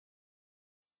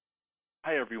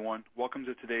Hi everyone, welcome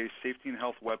to today's Safety and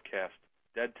Health webcast,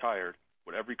 Dead Tired,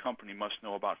 What Every Company Must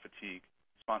Know About Fatigue,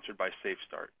 sponsored by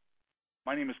SafeStart.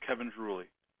 My name is Kevin Drulli.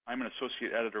 I'm an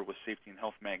associate editor with Safety and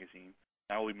Health magazine,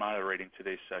 and I will be moderating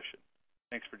today's session.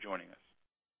 Thanks for joining us.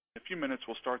 In a few minutes,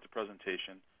 we'll start the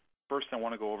presentation. First, I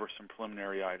want to go over some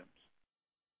preliminary items.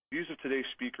 The views of today's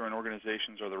speaker and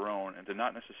organizations are their own and do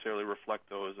not necessarily reflect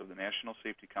those of the National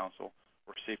Safety Council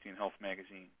or Safety and Health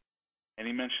magazine.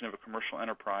 Any mention of a commercial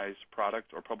enterprise,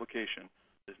 product, or publication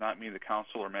does not mean the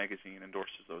council or magazine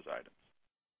endorses those items.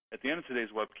 At the end of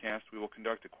today's webcast, we will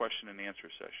conduct a question and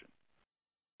answer session.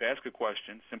 To ask a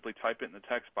question, simply type it in the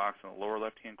text box in the lower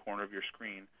left-hand corner of your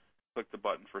screen and click the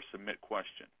button for Submit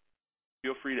Question.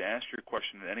 Feel free to ask your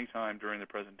question at any time during the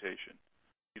presentation.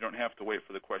 You don't have to wait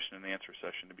for the question and answer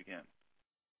session to begin.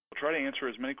 We'll try to answer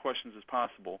as many questions as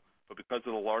possible, but because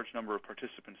of the large number of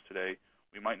participants today,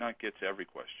 we might not get to every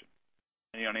question.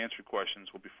 Any unanswered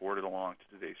questions will be forwarded along to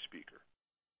today's speaker.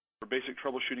 For basic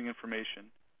troubleshooting information,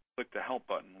 click the Help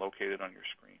button located on your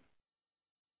screen.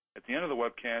 At the end of the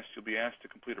webcast, you'll be asked to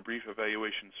complete a brief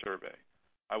evaluation survey.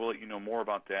 I will let you know more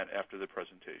about that after the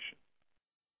presentation.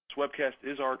 This webcast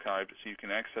is archived, so you can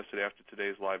access it after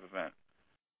today's live event.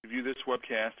 To view this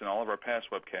webcast and all of our past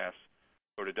webcasts,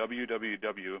 go to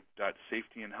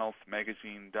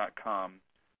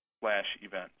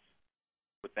www.safetyandhealthmagazine.com/events.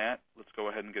 With that, let's go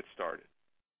ahead and get started.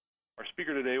 Our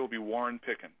speaker today will be Warren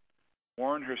Picken.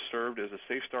 Warren has served as a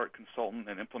SafeStart consultant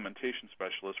and implementation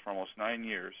specialist for almost 9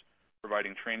 years,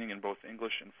 providing training in both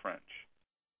English and French.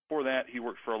 Before that, he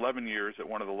worked for 11 years at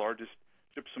one of the largest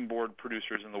gypsum board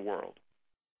producers in the world.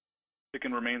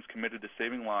 Picken remains committed to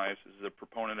saving lives as a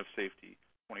proponent of safety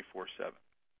 24/7.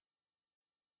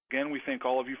 Again, we thank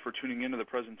all of you for tuning into the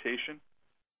presentation.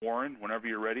 Warren, whenever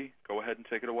you're ready, go ahead and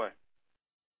take it away.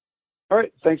 All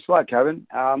right. Thanks a lot, Kevin.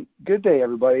 Good day,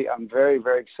 everybody. I'm very,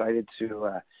 very excited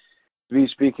to be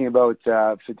speaking about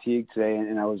fatigue today,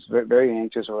 and I was very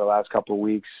anxious over the last couple of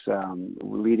weeks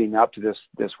leading up to this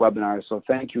webinar. So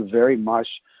thank you very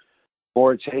much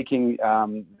for taking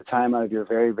the time out of your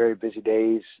very, very busy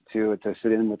days to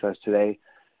sit in with us today.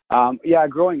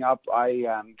 Growing up,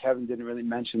 Kevin didn't really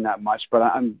mention that much, but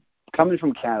I'm coming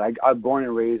from Canada. I'm born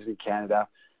and raised in Canada.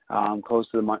 Close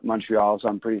to Montreal, so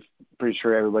I'm pretty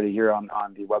sure everybody here on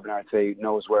the webinar today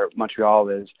knows where Montreal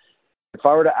is. If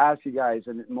I were to ask you guys,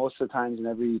 and most of the times in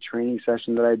every training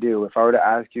session that I do, if I were to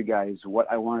ask you guys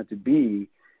what I wanted to be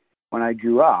when I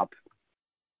grew up,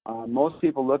 most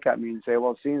people look at me and say,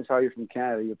 well, seeing as how you're from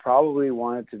Canada, you probably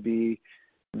wanted to be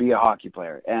a hockey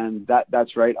player. And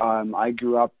that's right. I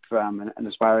grew up an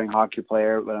aspiring hockey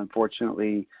player, but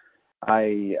unfortunately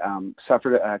I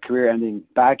suffered a career-ending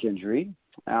back injury.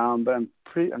 But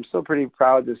I'm still pretty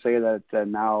proud to say that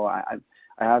now I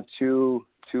have two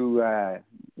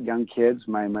young kids.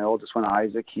 My oldest one,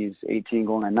 Isaac, he's 18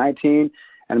 going on 19,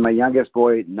 and my youngest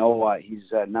boy, Noah,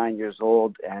 he's 9 years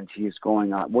old, and he's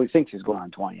going on, well, he thinks he's going on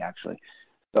 20 actually.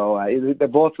 So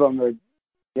both of them are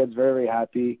kids, very, very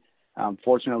happy.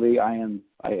 Fortunately, I'm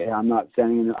not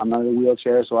in a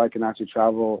wheelchair, so I can actually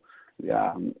travel.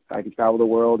 I can travel the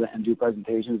world and do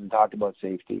presentations and talk about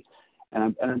safety.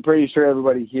 And I'm pretty sure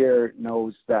everybody here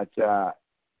knows that,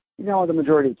 the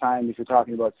majority of the time, if you're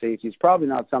talking about safety, it's probably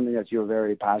not something that you're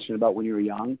very passionate about when you were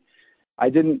young. I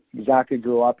didn't exactly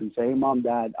grow up and say, hey, Mom,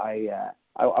 Dad, I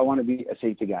want to be a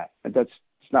safety guy. That's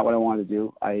not what I wanted to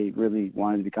do. I really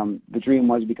wanted to the dream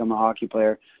was to become a hockey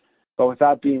player. But with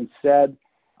that being said,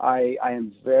 I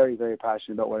am very, very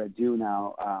passionate about what I do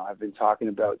now. I've been talking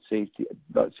about safety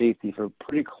for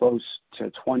pretty close to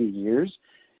 20 years.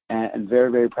 And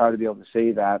very, very proud to be able to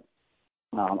say that.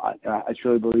 I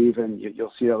truly believe, and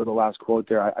you'll see that with the last quote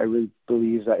there, I really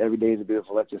believe that every day is a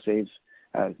beautiful life to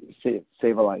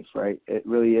save a life, right? It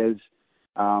really is.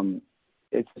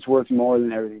 It's worth more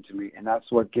than everything to me, and that's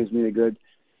what gives me the good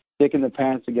kick in the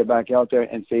pants to get back out there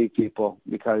and save people,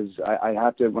 because I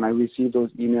have to, when I receive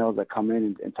those emails that come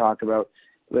in and talk about,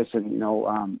 listen,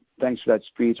 thanks for that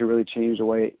speech. It really changed the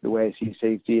way I see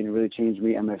safety, and it really changed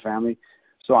me and my family.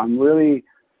 So I'm really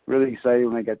excited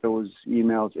when I get those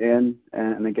emails in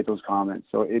and I get those comments.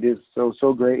 So it is so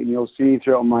great, and you'll see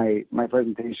throughout my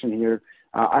presentation here,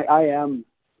 I am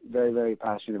very, very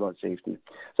passionate about safety.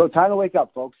 So time to wake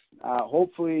up, folks.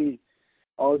 Hopefully,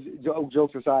 all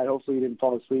jokes aside, hopefully you didn't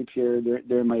fall asleep here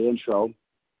during my intro.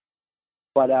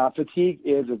 But fatigue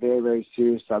is a very, very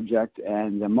serious subject,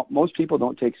 and most people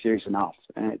don't take serious enough.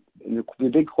 And the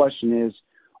big question is,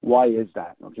 why is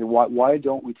that? Okay, why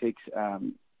don't we take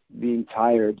being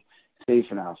tired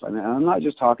safe enough? I mean, I'm not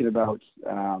just talking about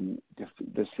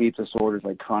the sleep disorders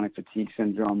like chronic fatigue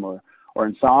syndrome or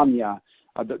insomnia.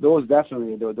 Those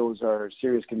definitely, those are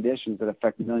serious conditions that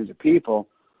affect millions of people.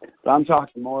 But I'm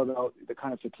talking more about the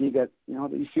kind of fatigue that,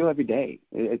 that you feel every day.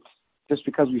 It's just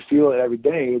because we feel it every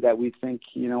day that we think,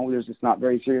 there's this not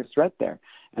very serious threat there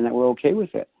and that we're okay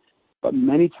with it. But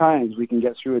many times we can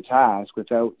get through a task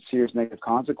without serious negative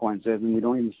consequences, and we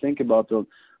don't even think about the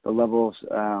levels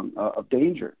of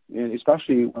danger,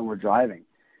 especially when we're driving.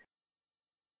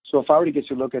 So if I were to get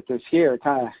you to look at this here, it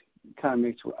kind of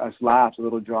makes us laugh, a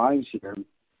little drawings here.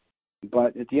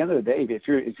 But at the end of the day, if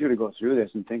you're to go through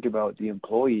this and think about the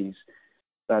employees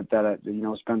that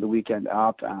spend the weekend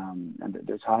up and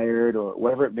they're tired or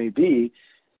whatever it may be,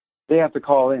 they have to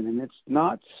call in, and it's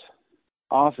not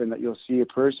often that you'll see a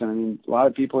person. I mean, a lot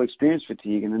of people experience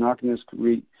fatigue, and they're not going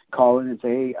to call in and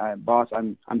say, "Hey, boss,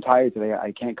 I'm tired today.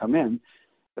 I can't come in."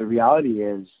 The reality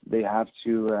is they have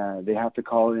to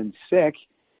call in sick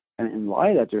and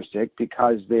lie that they're sick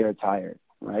because they are tired.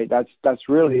 Right? That's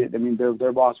really. I mean,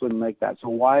 their boss wouldn't like that. So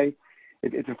why?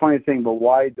 It's a funny thing, but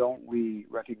why don't we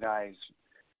recognize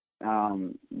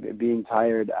being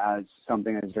tired as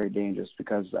something that is very dangerous?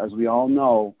 Because as we all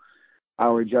know,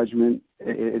 our judgment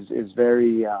is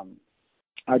very.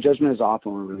 Our judgment is off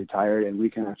when we're really tired, and we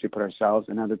can actually put ourselves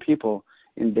and other people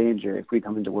in danger if we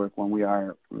come into work when we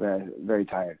are very, very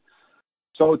tired.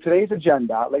 So today's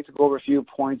agenda, I'd like to go over a few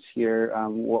points here,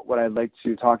 what I'd like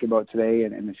to talk about today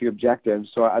and a few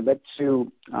objectives. So I'd like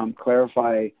to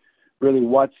clarify really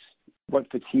what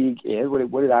fatigue is,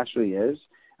 what it actually is.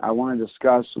 I want to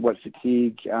discuss what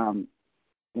fatigue,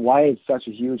 why it's such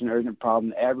a huge and urgent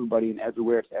problem to everybody and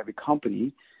everywhere, to every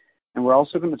company. And we're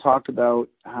also going to talk about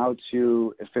how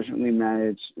to efficiently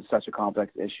manage such a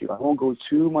complex issue. I won't go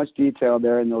too much detail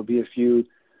there, and there'll be a few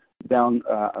things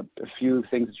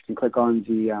that you can click on,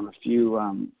 a few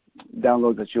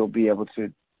downloads that you'll be able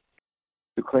to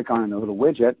click on in a little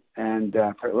widget and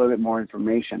for a little bit more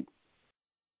information.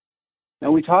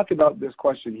 Now, we talk about this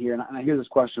question here, and I hear this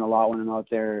question a lot when I'm out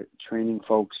there training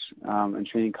folks and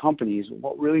training companies.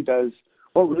 What really does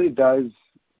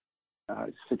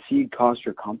fatigue cost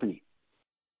your company?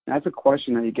 And that's a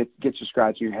question that you get you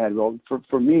scratching your head. Well,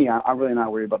 for me, I'm really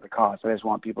not worried about the cost. I just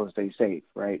want people to stay safe,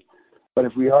 right? But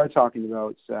if we are talking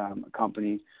about a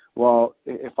company, well,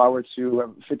 if I were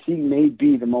to, fatigue may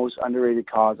be the most underrated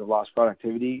cause of lost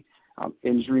productivity,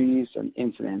 injuries and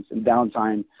incidents, and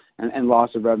downtime and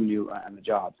loss of revenue on the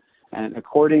job. And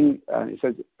according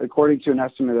to an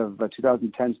estimate of a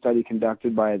 2010 study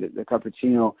conducted by the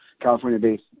Cupertino,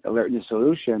 California-based alertness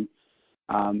solution,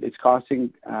 it's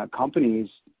costing companies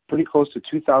pretty close to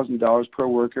 $2,000 per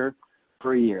worker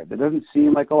per year. That doesn't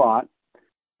seem like a lot,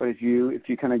 but if you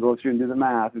kind of go through and do the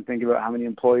math and think about how many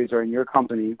employees are in your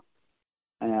company,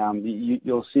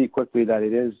 you'll see quickly that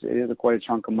it is quite a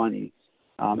chunk of money,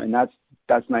 and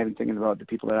that's not even thinking about the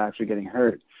people that are actually getting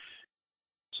hurt.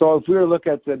 So if we were to look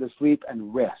at the sleep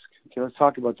and risk, okay, let's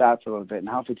talk about that for a little bit and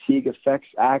how fatigue affects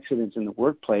accidents in the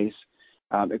workplace.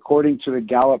 According to the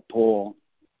Gallup poll,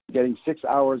 getting 6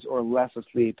 hours or less of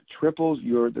sleep triples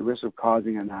the risk of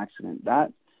causing an accident.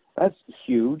 That's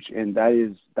huge, and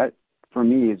that for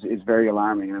me is very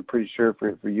alarming. And I'm pretty sure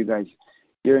for you guys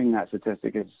hearing that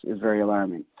statistic is very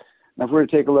alarming. Now, if we were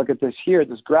to take a look at this here,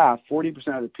 this graph, 40%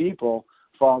 of the people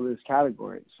fall into this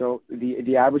category. So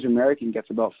the average American gets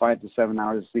about 5 to 7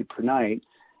 hours of sleep per night,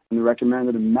 and the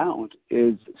recommended amount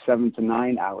is 7 to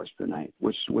 9 hours per night,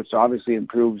 which obviously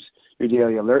improves your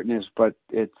daily alertness, but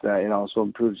it also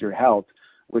improves your health,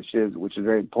 which is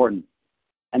very important.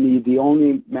 And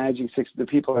the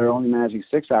people that are only managing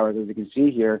 6 hours, as you can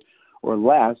see here, or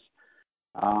less,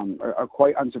 are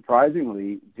quite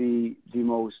unsurprisingly the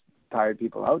most tired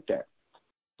people out there.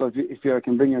 So if you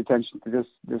can bring your attention to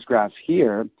this graph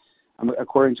here,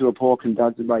 according to a poll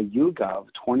conducted by YouGov,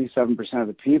 27% of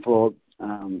the people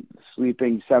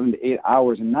sleeping 7 to 8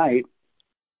 hours a night,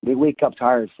 they wake up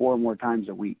tired 4 more times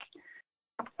a week.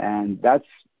 And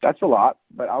that's a lot,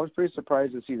 but I was pretty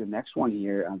surprised to see the next one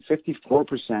here.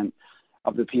 54%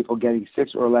 of the people getting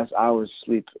 6 or less hours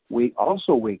sleep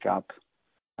also wake up.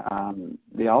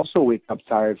 They also wake up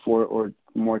tired 4 or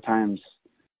more times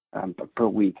per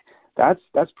week.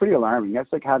 That's pretty alarming.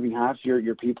 That's like having half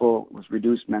your people with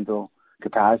reduced mental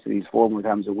capacities 4 more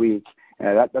times a week.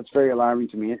 That's very alarming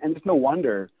to me. And it's no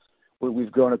wonder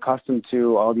we've grown accustomed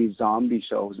to all these zombie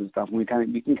shows and stuff, and we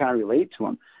can kind of relate to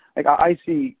them. Like I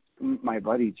see my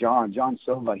buddy John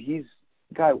Silva. The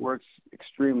guy works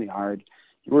extremely hard.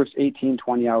 He works 18,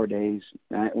 20-hour days.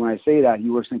 And when I say that, he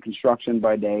works in construction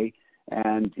by day,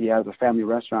 and he has a family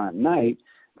restaurant at night.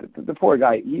 The poor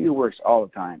guy, he works all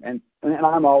the time. And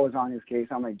I'm always on his case.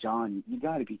 I'm like, John, you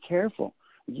got to be careful.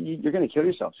 You're going to kill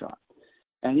yourself, John.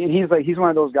 And he's one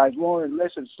of those guys, Lauren,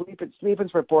 listen,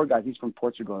 sleeping's for poor guys. He's from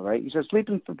Portugal, right? He says,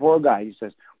 sleeping's for poor guys. He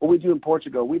says, what we do in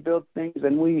Portugal, we build things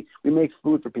and we make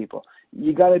food for people.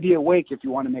 You got to be awake if you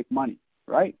want to make money,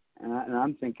 right? And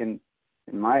I'm thinking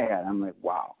in my head, I'm like,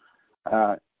 wow,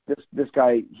 this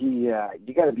guy, you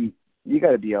got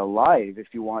to be alive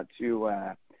if you want to,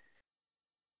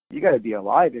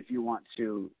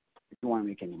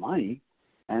 make any money.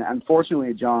 And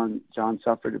unfortunately, John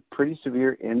suffered a pretty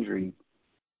severe injury.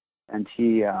 And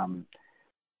he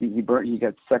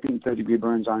got second and third degree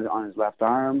burns on his left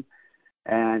arm,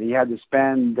 and he had to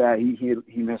spend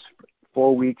he missed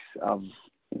 4 weeks of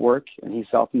work, and he's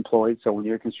self-employed. So when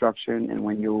you're in construction and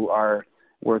when you are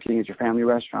working at your family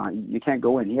restaurant, you can't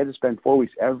go in. He had to spend 4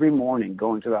 weeks every morning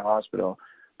going to the hospital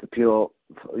to peel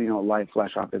live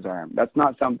flesh off his arm. That's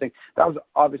not something that was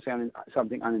obviously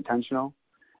something unintentional.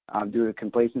 Due to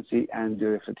complacency and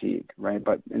due to fatigue, right?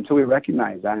 But until we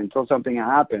recognize that, until something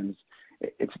happens,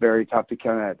 it's very tough to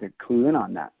kind of clue in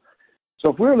on that. So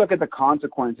if we look at the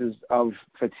consequences of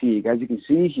fatigue, as you can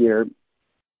see here,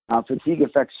 fatigue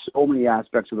affects so many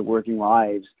aspects of the working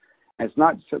lives. And it's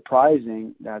not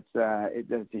surprising that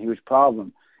that's a huge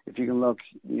problem. If you can look,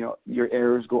 your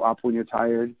errors go up when you're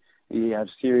tired. You have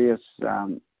serious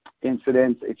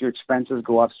incidents. If your expenses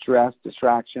go up, stress,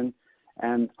 distraction.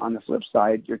 And on the flip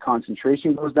side, your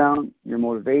concentration goes down, your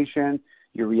motivation,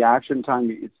 your reaction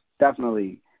time, it's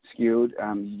definitely skewed,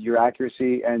 your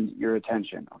accuracy and your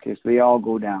attention. Okay, so they all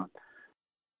go down.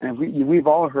 And we've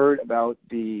all heard about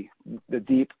the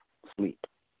deep sleep.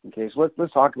 Okay, so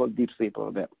let's talk about deep sleep a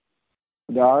little bit.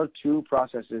 There are two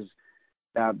processes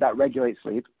that regulate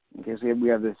sleep. Okay, so we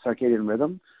have the circadian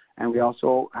rhythm, and we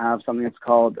also have something that's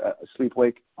called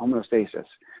sleep-wake homeostasis,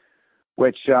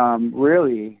 which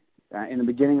really... in the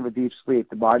beginning of a deep sleep,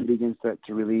 the body begins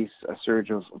to release a surge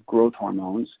of growth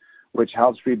hormones, which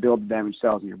helps rebuild the damaged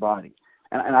cells in your body.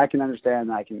 And I can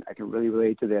understand, I can really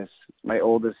relate to this. My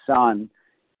oldest son,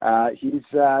 he's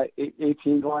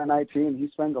 18 going on 19. He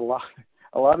spends a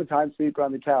lot of time sleeping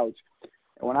on the couch.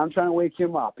 And when I'm trying to wake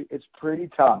him up, it's pretty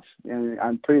tough. And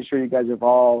I'm pretty sure you guys have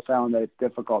all found that it's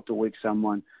difficult to wake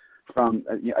someone from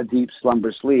a deep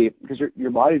slumber sleep because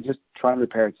your body's just trying to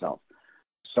repair itself.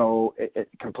 So it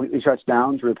completely shuts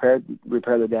down to repair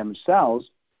the damaged cells,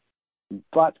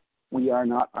 but we are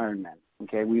not Iron Man.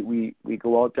 Okay, we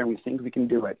go out there and we think we can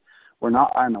do it. We're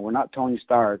not Iron Man. We're not Tony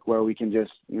Stark, where we can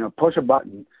just push a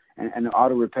button and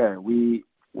auto repair. We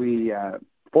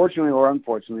fortunately or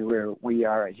unfortunately we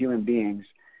are human beings,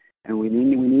 and we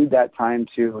need that time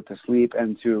to sleep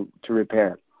and to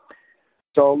repair.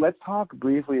 So let's talk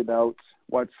briefly about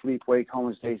what sleep-wake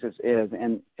homeostasis is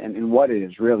and what it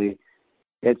is really.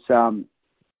 It's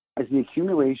the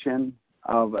accumulation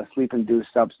of a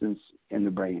sleep-induced substance in the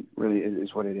brain, really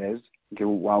is what it is, okay,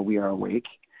 while we are awake.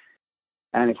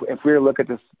 And if we look at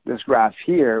this graph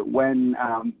here, when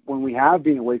we have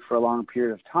been awake for a long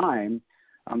period of time,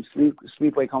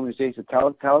 sleep-wake homeostasis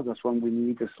tells us when we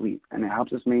need to sleep, and it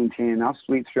helps us maintain enough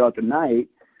sleep throughout the night,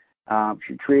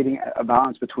 creating a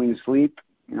balance between sleep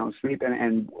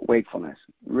and wakefulness.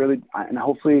 Really, and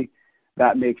hopefully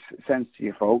that makes sense to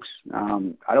you folks.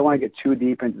 I don't want to get too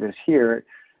deep into this here,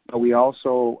 but we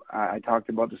also, I talked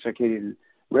about the circadian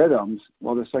rhythms.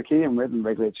 Well, the circadian rhythm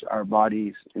regulates our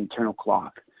body's internal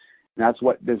clock. And that's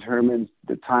what determines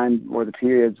the time or the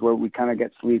periods where we kind of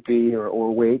get sleepy or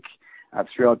awake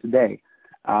throughout the day.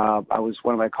 One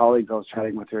of my colleagues, I was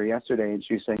chatting with her yesterday, and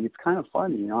she was saying, it's kind of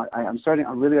funny, I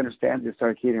really understand the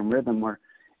circadian rhythm where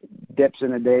it dips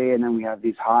in a day and then we have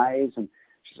these highs, and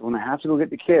she said, when I have to go get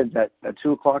the kids at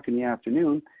 2 o'clock in the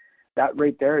afternoon, that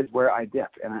right there is where I dip.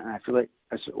 And I feel like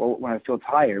when I feel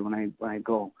tired when I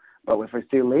go. But if I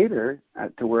stay later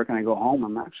to work and I go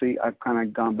home, I've kind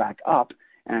of gone back up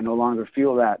and I no longer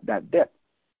feel that dip.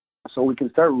 So we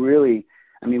can start really,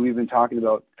 we've been talking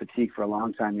about fatigue for a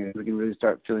long time here. We can really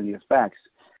start feeling the effects.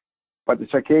 But the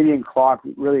circadian clock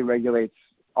really regulates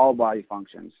all body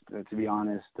functions, to be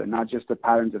honest, not just the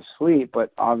patterns of sleep,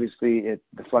 but obviously it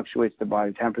fluctuates the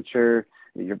body temperature,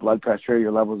 your blood pressure,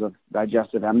 your levels of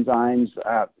digestive enzymes,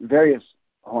 various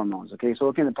hormones. Okay, so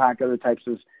it can impact other types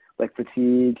of like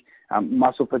fatigue,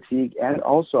 muscle fatigue, and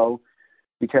also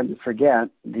we tend to forget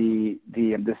the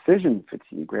decision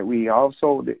fatigue, right? We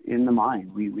also, in the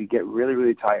mind, we get really,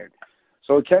 really tired.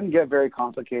 So it can get very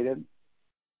complicated,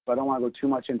 but I don't want to go too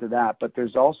much into that. But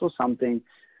there's also something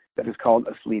that is called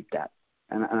a sleep debt.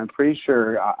 And I'm pretty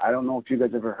sure, I don't know if you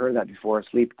guys ever heard that before, a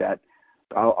sleep debt.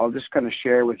 I'll just kind of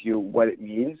share with you what it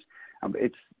means. And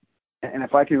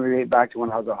if I can relate back to when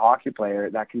I was a hockey player,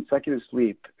 that consecutive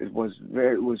sleep was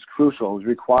crucial. It was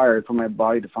required for my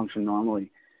body to function normally.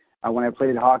 When I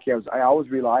played hockey, I always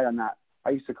relied on that. I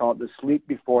used to call it the sleep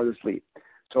before the sleep.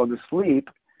 So the sleep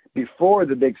before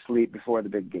the big sleep, before the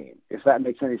big game. If that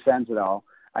makes any sense at all,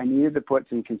 I needed to put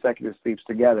some consecutive sleeps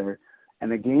together.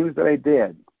 And the games that I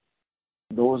did,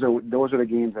 those are the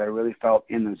games that I really felt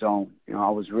in the zone. You know,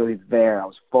 I was really there. I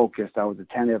was focused. I was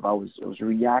attentive. I was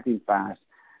reacting fast.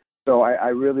 So I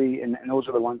really, and those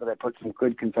are the ones that I put some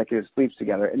good consecutive sleeps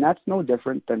together. And that's no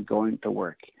different than going to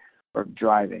work or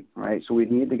driving, right? So we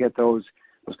need to get those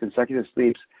consecutive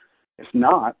sleeps. If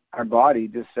not, our body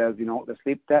just says, you know, the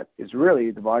sleep debt is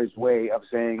really the body's way of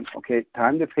saying, okay,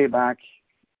 time to pay back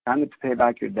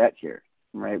your debt here,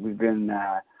 right? We've been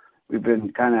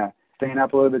kind of staying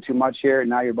up a little bit too much here.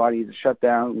 Now your body needs to shut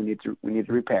down. We need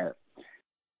to repair.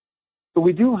 So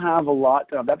we do have a lot.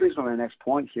 That brings me to my next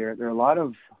point here. There are a lot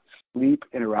of sleep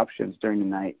interruptions during the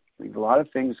night. We have a lot of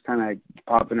things kind of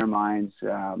pop in our minds.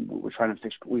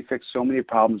 We fix so many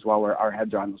problems while our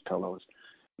heads are on those pillows.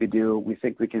 We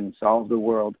think we can solve the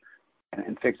world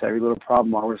and fix every little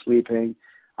problem while we're sleeping.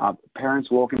 Parents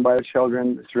woken by their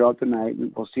children throughout the night.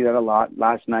 We'll see that a lot.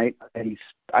 Last night,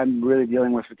 I'm really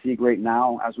dealing with fatigue right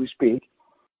now as we speak,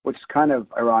 which is kind of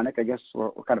ironic, I guess,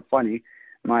 or kind of funny.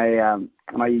 My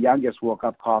youngest woke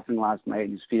up coughing last night,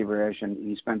 and he's feverish, and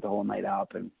he spent the whole night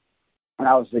up. And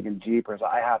I was thinking, jeepers,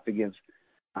 I have to give.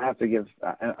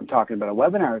 I'm talking about a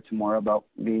webinar tomorrow about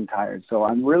being tired. So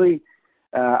I'm really,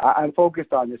 I'm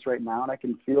focused on this right now, and I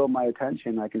can feel my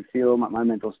attention. I can feel my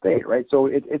mental state, right? So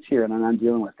it's here, and I'm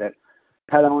dealing with it.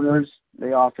 Pet owners,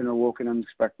 they often are woken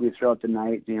unexpectedly throughout the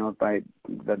night, you know, by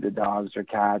the dogs or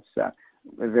cats,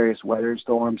 various weather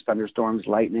storms, thunderstorms,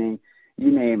 lightning,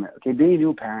 you name it. Okay, being a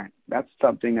new parent, that's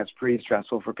something that's pretty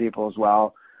stressful for people as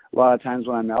well. A lot of times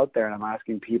when I'm out there and I'm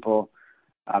asking people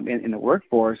in the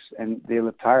workforce and they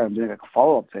look tired, I'm doing like a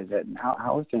follow-up visit, and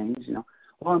how are things, you know?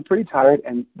 Well, I'm pretty tired,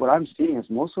 and what I'm seeing is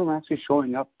most of them actually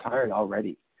showing up tired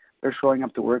already. They're showing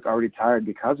up to work already tired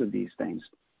because of these things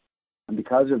and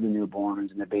because of the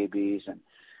newborns and the babies. And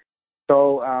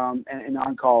so, and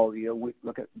on call, you know, we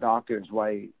look at doctors,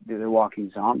 why they're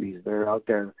walking zombies. They're out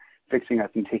there fixing us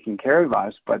and taking care of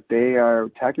us, but they are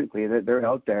technically, they're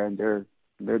out there and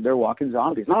they're walking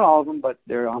zombies. Not all of them, but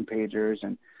they're on pagers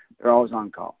and they're always on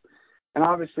call. And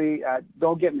obviously,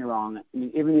 don't get me wrong, I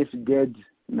mean, even if you did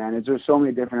manage, there's so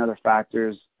many different other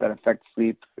factors that affect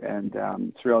sleep and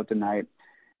throughout the night.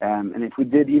 And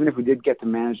even if we did get to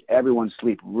manage everyone's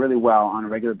sleep really well on a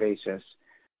regular basis,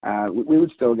 we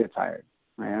would still get tired.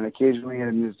 Right? And occasionally,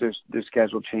 there's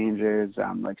schedule changes,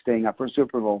 like staying up for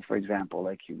Super Bowl, for example.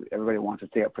 Like everybody wants to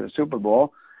stay up for the Super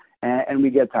Bowl, and we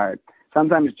get tired.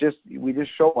 Sometimes we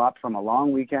just show up from a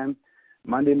long weekend,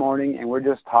 Monday morning, and we're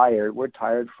just tired. We're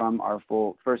tired from our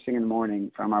full first thing in the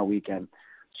morning from our weekend.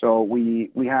 So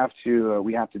we have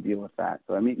to deal with that.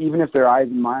 So I mean, even if their eyes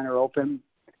and mind are open,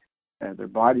 their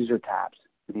bodies are tapped.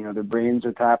 You know, their brains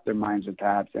are tapped, their minds are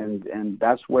tapped, and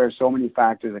that's where so many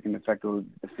factors that can affect the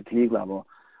fatigue level,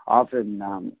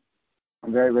 often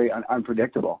very, very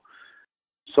unpredictable.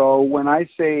 So when I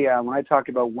talk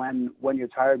about when you're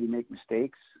tired, you make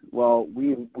mistakes. Well,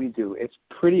 we do. It's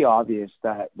pretty obvious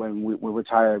that when we're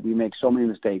tired, we make so many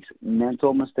mistakes: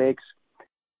 mental mistakes,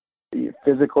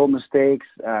 physical mistakes.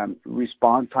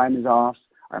 Response time is off.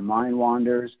 Our mind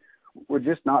wanders. We're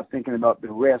just not thinking about the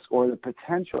risk or the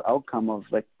potential outcome of,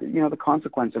 like, you know, the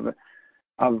consequence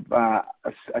of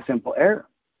a simple error,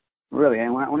 really.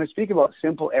 And when I speak about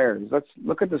simple errors, let's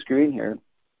look at the screen here.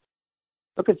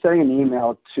 Look at sending an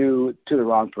email to the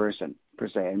wrong person, per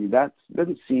se. I mean, that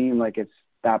doesn't seem like it's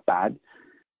that bad,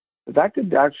 but that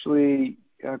could actually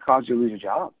cause you to lose your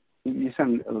job. You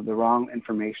send the wrong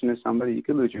information to somebody, you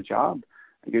could lose your job.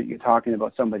 You're talking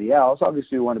about somebody else.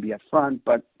 Obviously, you want to be upfront,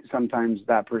 but sometimes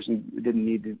that person didn't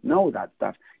need to know that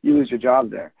stuff. You lose your job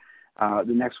there.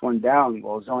 The next one down,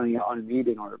 well, zoning out on a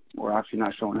meeting or actually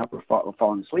not showing up or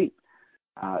falling asleep.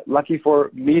 Lucky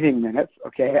for meeting minutes,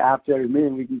 okay, after every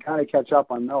meeting, we can kind of catch up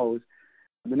on those.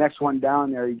 The next one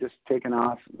down there, you're just taking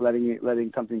off,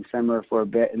 letting something simmer for a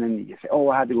bit, and then you say, oh,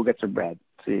 I had to go get some bread.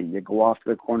 So you go off to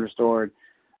the corner store,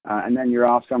 and then you're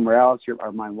off somewhere else,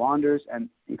 our mind wanders, and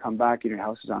you come back and your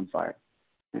house is on fire.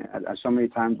 So many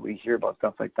times we hear about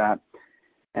stuff like that.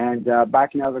 And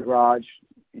backing out of the garage,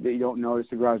 you don't notice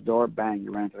the garage door, bang,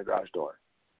 you ran into the garage door.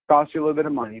 Costs you a little bit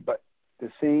of money, but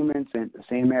the same incident, the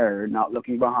same error, not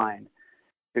looking behind,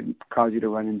 could cause you to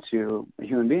run into a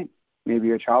human being. Maybe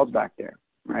your child's back there,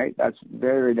 right? That's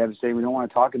very, very devastating. We don't want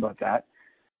to talk about that,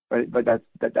 but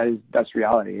that's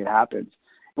reality. It happens.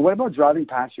 And what about driving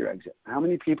past your exit? How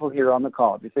many people here on the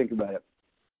call, if you think about it,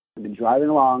 have been driving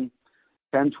along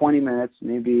 10, 20 minutes,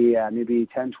 maybe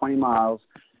 10, 20 miles,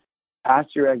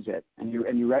 past your exit, and you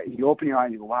open your eye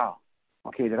and you go, wow,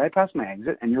 okay, did I pass my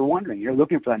exit? And you're wondering, you're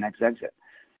looking for that next exit,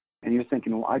 and you're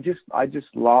thinking, well, I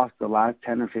just lost the last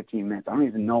 10 or 15 minutes. I don't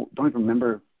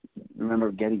even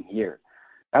remember getting here.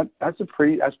 That's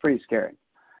pretty scary.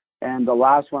 And the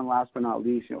last one, last but not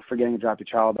least, forgetting to drop your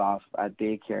child off at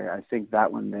daycare. I think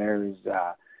that one there is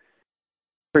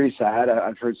pretty sad.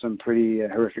 I've heard some pretty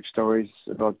horrific stories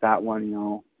about that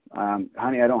one.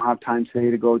 Honey, I don't have time today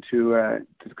to go to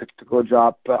go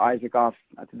drop Isaac off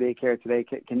at the daycare today.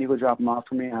 Can you go drop him off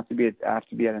for me? I have to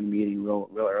be at a meeting real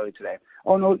early today.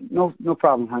 Oh, no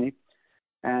problem, honey.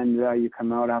 And you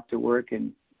come out after work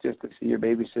and just to see your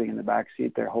baby sitting in the back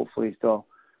seat there, hopefully still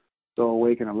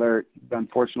awake and alert. But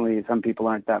unfortunately, some people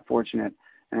aren't that fortunate,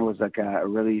 and it was like a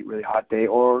really, really hot day,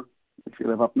 or if you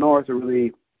live up north, a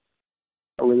really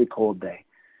cold day.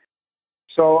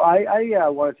 So I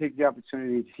want to take the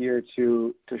opportunity here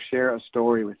to share a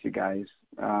story with you guys.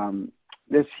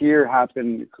 This here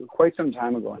happened quite some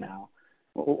time ago now,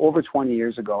 over 20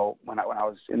 years ago when I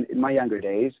was in my younger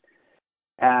days.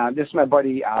 This is my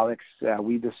buddy Alex.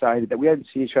 We decided that we hadn't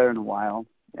seen each other in a while,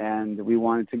 and we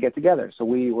wanted to get together. So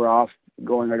we were off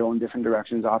going our own different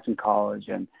directions, off in college,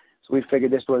 and so we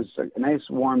figured this was a nice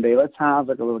warm day. Let's have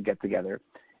like a little get together.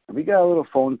 And we got a little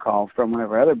phone call from one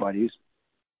of our other buddies,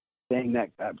 saying that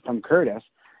from Curtis,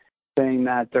 saying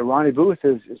that Ronnie Booth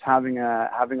is having a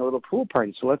little pool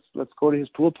party. So let's go to his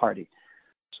pool party.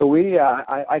 So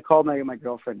I called my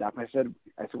girlfriend up. I said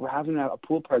we're having a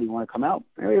pool party. You want to come out?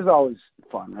 It was always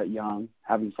fun, right? Young,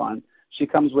 having fun. She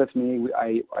comes with me.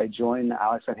 I joined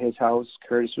Alex at his house.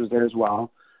 Curtis was there as well.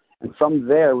 And from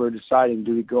there, we're deciding,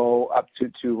 do we go up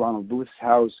to Ronald Booth's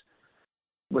house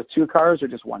with two cars or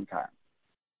just one car?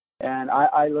 And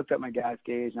I looked at my gas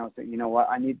gauge and I was thinking, you know what,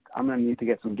 I'm going to need to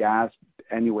get some gas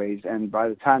anyways. And by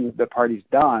the time the party's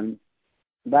done,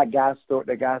 the gas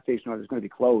station is going to be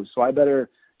closed. So I better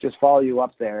just follow you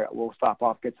up there. We'll stop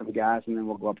off, get some gas, and then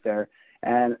we'll go up there.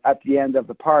 And at the end of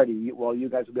the party, you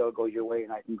guys will be able to go your way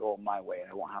and I can go my way.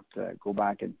 I won't have to go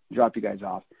back and drop you guys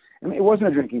off. I mean, it wasn't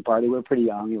a drinking party. We were pretty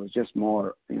young. It was just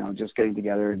more, just getting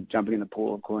together and jumping in the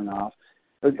pool and cooling off.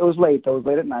 It was late. It was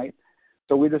late at night.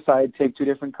 So we decided to take two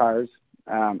different cars.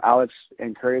 Alex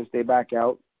and Curtis, they back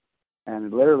out.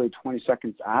 And literally 20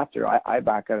 seconds after, I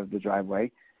back out of the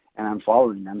driveway, and I'm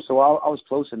following them. So I was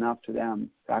close enough to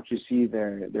them to actually see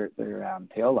their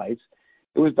tail lights.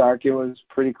 It was dark. It was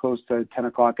pretty close to 10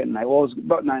 o'clock at night. Well, it was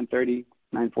about 9:30,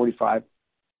 9:45.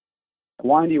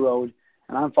 Windy road,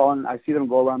 and I'm following. I see them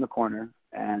go around the corner,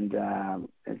 and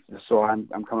so I'm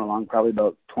coming along probably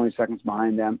about 20 seconds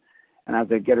behind them. And as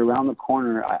they get around the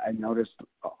corner, I noticed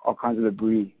all kinds of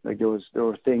debris. Like there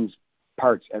were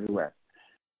parts everywhere.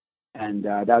 And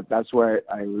that's where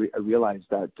I realized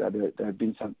that there had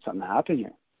been something happen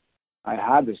here. I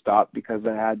had to stop because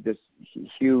I had this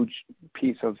huge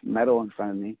piece of metal in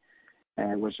front of me,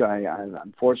 which I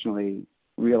unfortunately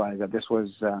realized that this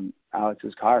was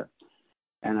Alex's car.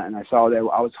 And I saw that.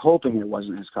 I was hoping it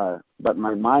wasn't his car, but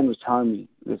my mind was telling me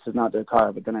this is not their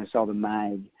car. But then I saw the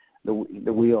mag, the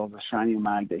wheel, the shiny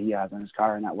mag that he has on his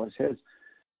car, and that was his.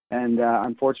 And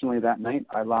unfortunately, that night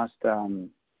I lost two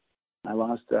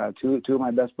of my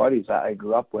best buddies that I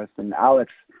grew up with. And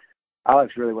Alex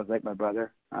really was like my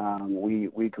brother.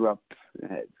 We grew up.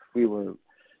 I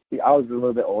was a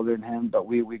little bit older than him, but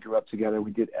we grew up together. We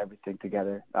did everything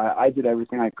together. I did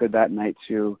everything I could that night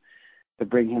to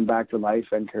bring him back to life.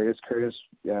 And Curtis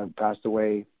passed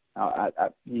away.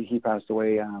 He passed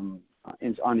away on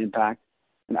impact.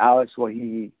 And Alex, well,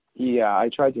 I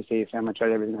tried to save him. I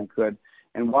tried everything I could.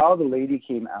 And while the lady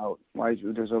came out,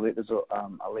 there's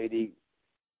a lady.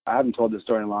 I haven't told this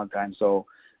story in a long time, so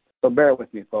bear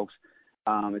with me, folks.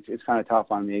 It's kind of tough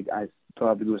on me. I still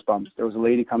have the goosebumps. There was a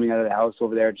lady coming out of the house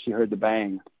over there, and she heard the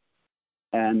bang,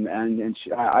 and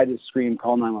I just screamed,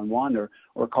 "Call 911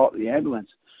 or call the ambulance."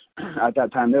 At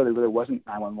that time, there really wasn't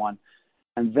 911.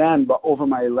 And then, but over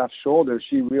my left shoulder,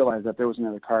 she realized that there was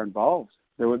another car involved.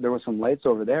 There were some lights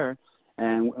over there,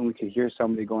 and we could hear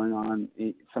somebody going on,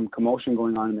 some commotion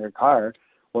going on in their car.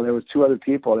 Well, there was two other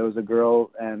people. There was a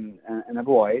girl and a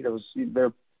boy. They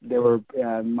were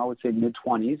I would say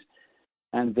mid-20s,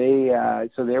 and they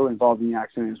were involved in the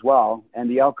accident as well. And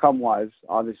the outcome was,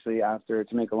 obviously, to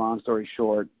make a long story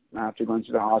short, after going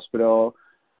to the hospital,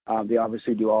 they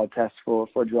obviously do all tests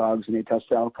for drugs, and they test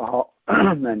for alcohol,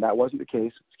 and that wasn't the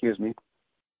case. Excuse me.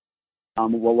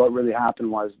 Well, what really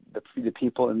happened was the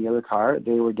people in the other car,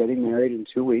 they were getting married in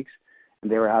 2 weeks,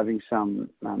 and they were having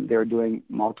they were doing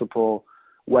multiple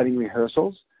wedding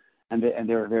rehearsals, and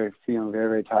they were feeling very,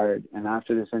 very tired. And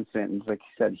after this incident, like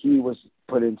he said,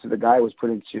 the guy was put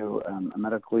into a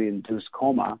medically induced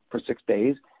coma for 6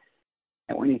 days.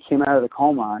 And when he came out of the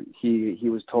coma, he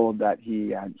was told that he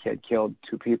had killed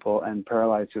 2 people and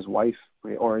paralyzed his wife,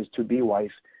 or his to-be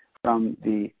wife, from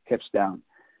the hips down.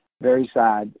 Very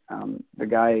sad. The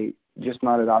guy just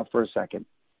nodded off for a second.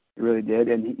 He really did.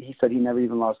 And he said he never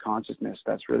even lost consciousness.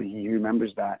 He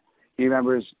remembers that. He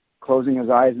remembers closing his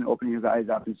eyes and opening his eyes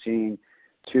up and seeing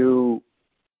 2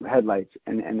 headlights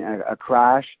and a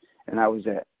crash, and that was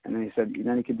it. And then he said,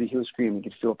 he was screaming, he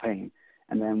could feel pain.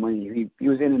 And then when he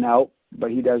was in and out,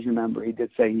 but he does remember. He did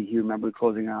say he remembered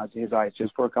closing his eyes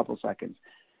just for a couple seconds.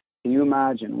 Can you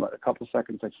imagine what a couple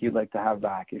seconds like he'd like to have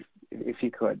back if he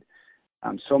could?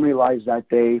 So many lives that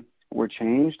day were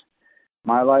changed.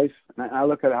 My life, and I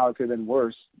look at how it could have been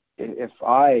worse if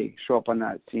I show up on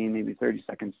that scene maybe 30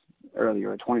 seconds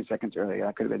earlier or 20 seconds earlier.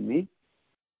 That could have been me.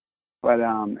 But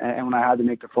and when I had to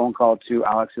make the phone call to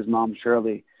Alex's mom,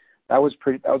 Shirley, that was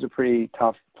a pretty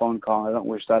tough phone call. I don't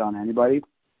wish that on anybody.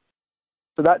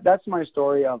 So that's my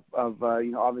story of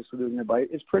obviously losing a bite.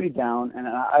 It's pretty down, and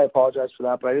I apologize for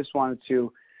that, but I just wanted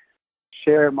to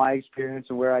share my experience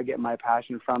and where I get my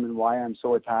passion from and why I'm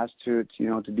so attached to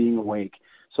being awake.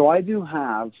 So I do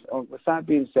have, with that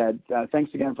being said,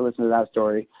 thanks again for listening to that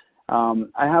story. I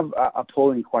have a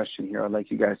polling question here I'd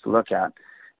like you guys to look at.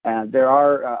 And there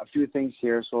are a few things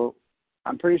here. So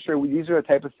I'm pretty sure these are the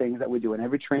type of things that we do. In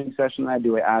every training session that I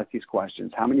do, I ask these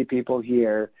questions. How many people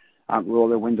here roll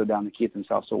their window down to keep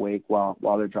themselves awake while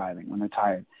they're driving, when they're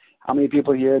tired? How many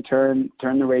people here turn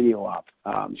the radio up?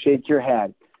 Shake your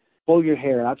head. Pull your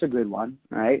hair. That's a good one,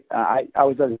 right? I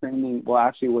was at a training. Well,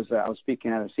 actually, I was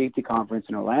speaking at a safety conference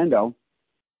in Orlando,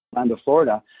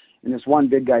 Florida, and this one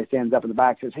big guy stands up in the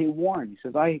back and says, "Hey, Warren," he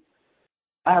says, I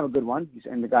have a good one.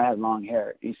 And the guy had long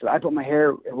hair. He said, "I put my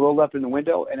hair rolled up in the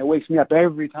window, and it wakes me up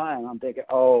every time." I'm thinking,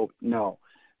 oh, no.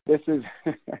 This is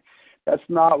that's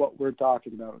not what we're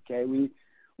talking about, okay?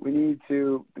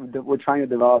 We're trying to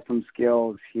develop some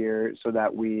skills here so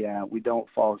that we don't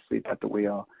fall asleep at the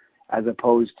wheel, as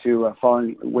opposed to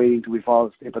waiting till we fall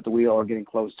asleep at the wheel or getting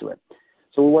close to it.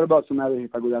 So what about some others,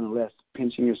 if I go down the list?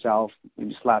 Pinching yourself,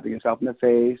 maybe slapping yourself in the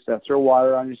face, throw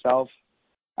water on yourself,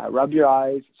 rub your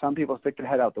eyes. Some people stick their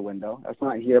head out the window. That's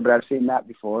not here, but I've seen that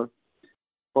before.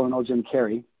 Pulling old Jim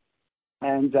Carrey.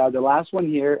 And the last one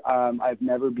here, I've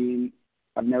never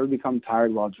become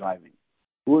tired while driving.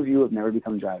 Who of you have never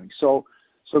become driving? So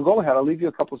go ahead. I'll leave you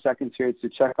a couple seconds here to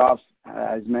check off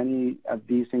as many of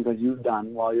these things as you've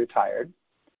done while you're tired.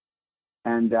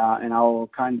 And I'll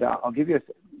give you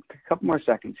a couple more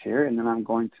seconds here, and then I'm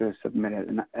going to submit it.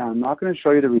 And I'm not going to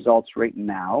show you the results right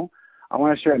now. I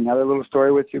want to share another little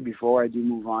story with you before I do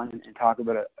move on and talk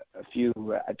about a few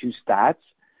stats.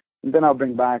 And then I'll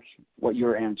bring back what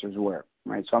your answers were.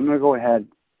 Right. So I'm going to go ahead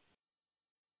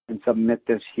and submit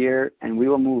this here, and we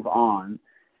will move on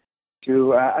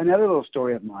to another little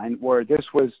story of mine where this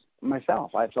was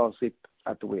myself. I fell asleep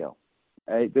at the wheel.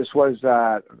 Right? This was,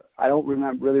 I don't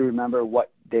really remember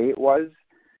what day it was.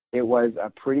 It was a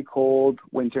pretty cold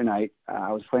winter night.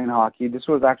 I was playing hockey. This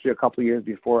was actually a couple of years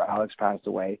before Alex passed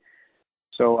away.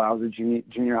 So I was a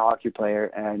junior hockey player,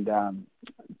 and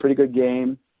pretty good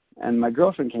game. And my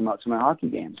girlfriend came out to my hockey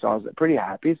game, so I was pretty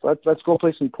happy. So let's go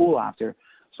play some pool after.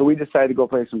 So we decided to go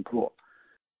play some pool.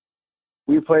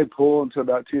 We played pool until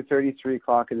about 2:30, 3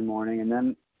 o'clock in the morning, and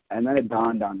then it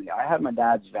dawned on me. I had my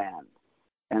dad's van,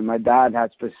 and my dad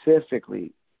had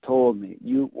specifically told me,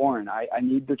 Warren, I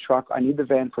need the truck, I need the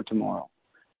van for tomorrow,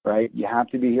 right? You have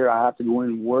to be here. I have to go in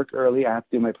and work early. I have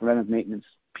to do my preventive maintenance,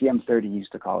 PM30 he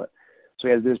used to call it. So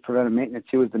he had to do his preventive maintenance.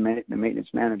 He was the maintenance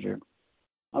manager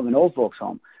of an old folks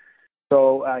home.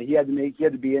 So he had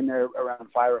to be in there around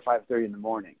 5 or 5:30 in the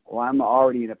morning. Well, I'm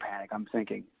already in a panic. I'm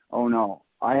thinking, oh no,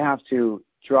 I have to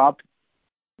drop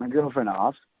my girlfriend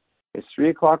off. It's 3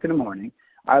 o'clock in the morning.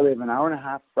 I live an hour and a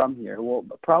half from here. Well,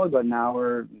 probably about an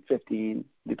hour and 15,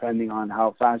 depending on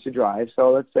how fast you drive.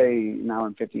 So let's say an hour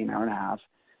and 15, hour and a half.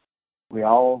 We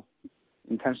all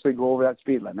intentionally go over that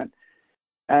speed limit.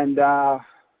 And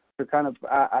to kind of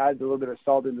add a little bit of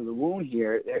salt into the wound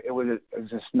here, it was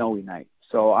a snowy night.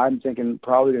 So I'm thinking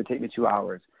probably going to take me 2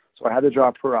 hours. So I had to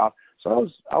drop her off. So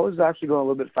I was actually going a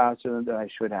little bit faster than I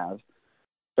should have.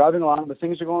 Driving along, but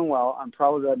things are going well. I'm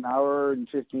probably about an hour and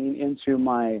 15 into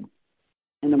my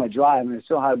drive, and I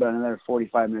still had about another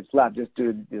 45 minutes left just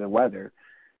due to the weather.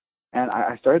 And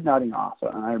I started nodding off,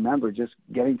 and I remember just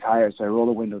getting tired, so I rolled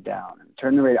the window down and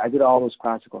turned the radio. I did all those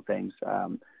classical things,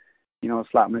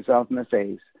 slap myself in the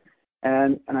face.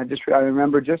 And I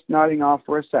remember just nodding off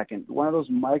for a second, one of those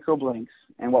micro blinks.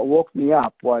 And what woke me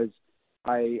up was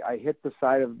I hit the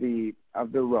side of the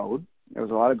road. There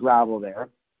was a lot of gravel there,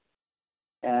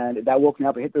 and that woke me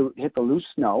up. I hit the loose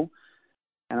snow,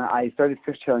 and I started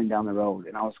fishtailing down the road.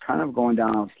 And I was kind of going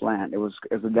down on a slant. It was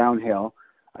a downhill.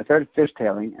 I started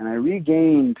fishtailing, and I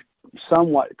regained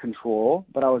somewhat control,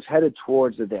 but I was headed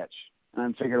towards the ditch.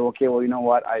 And I figured, okay, well, you know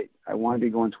what? I want to be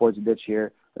going towards the ditch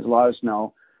here. There's a lot of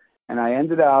snow. And I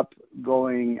ended up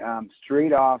going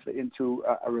straight off into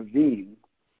a ravine,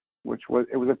 which was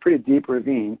a pretty deep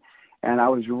ravine. And I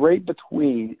was right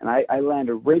between, and I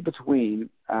landed right between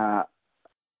a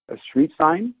street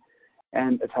sign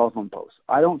and a telephone post.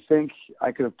 I don't think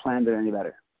I could have planned it any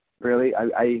better. Really,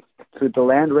 I could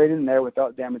land right in there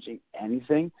without damaging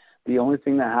anything. The only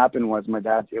thing that happened was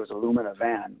it was a Lumina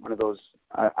van, one of those,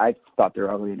 I thought they were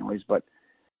ugly anyways, but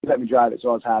he let me drive it, so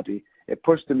I was happy. It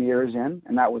pushed the mirrors in,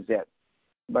 and that was it.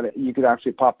 But you could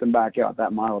actually pop them back out.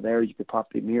 That model there, you could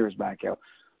pop the mirrors back out.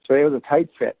 So it was a tight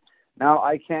fit. Now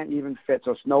I can't even fit.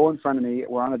 So snow in front of me.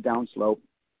 We're on a downslope.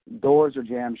 Doors are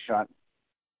jammed shut.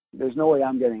 There's no way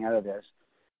I'm getting out of this.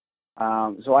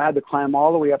 So I had to climb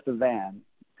all the way up the van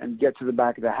and get to the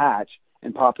back of the hatch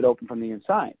and pop it open from the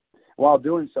inside. While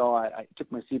doing so, I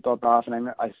took my seatbelt off, and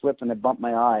I slipped and I bumped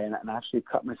my eye and actually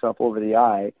cut myself over the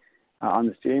eye on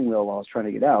the steering wheel while I was trying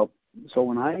to get out. So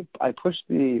when I pushed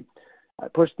the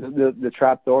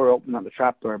trap door open, not the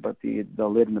trap door, but the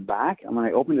lid in the back, and when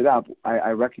I opened it up,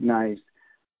 I recognized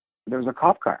there was a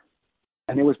cop car,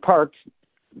 and it was parked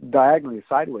diagonally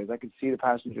sideways. I could see the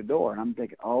passenger door, and I'm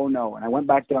thinking, oh no. And I went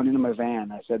back down into my van,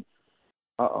 and I said,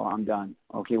 uh-oh, I'm done.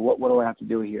 Okay, what do I have to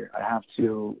do here? I have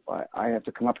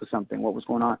to come up with something. What was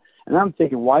going on? And I'm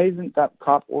thinking, why isn't that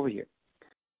cop over here?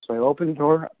 So I open the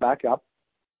door back up,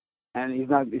 and he's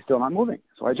still not moving.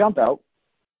 So I jump out.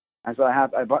 I said,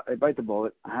 I bite the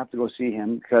bullet. I have to go see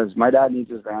him because my dad needs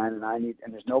his van, and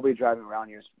there's nobody driving around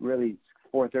here. It's really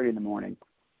 4:30 in the morning.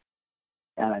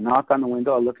 And I knock on the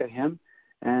window. I look at him,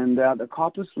 and the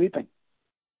cop was sleeping.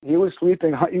 He was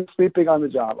sleeping. He was sleeping on the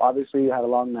job. Obviously, he had a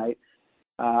long night.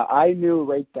 I knew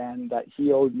right then that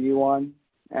he owed me one.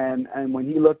 And when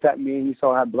he looked at me and he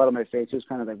saw I had blood on my face, he was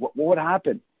kind of like, what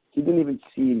happened? He didn't even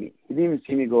see me. He didn't even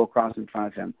see me go across in front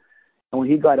of him. And when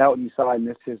he got out and he saw I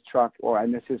missed his truck, or I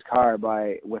missed his car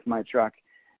with my truck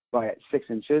by 6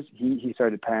 inches, he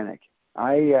started to panic.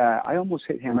 I almost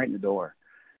hit him right in the door.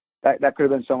 That could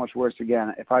have been so much worse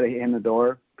again. If I'd have hit him in the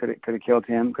door, could have killed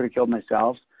him, could have killed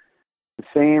myself. The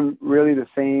same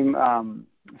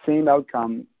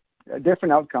outcome, a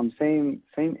different outcome, same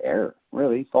error,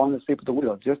 really, falling asleep at the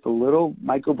wheel. Just a little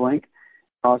micro blink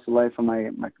cost the life of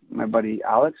my buddy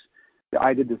Alex.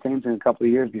 I did the same thing a couple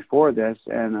of years before this,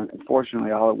 and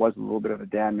unfortunately, all it was a little bit of a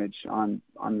damage on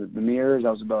the mirrors.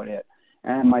 That was about it.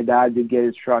 And my dad did get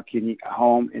his truck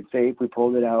home. It's safe. We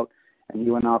pulled it out, and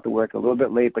he went off to work a little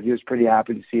bit late, but he was pretty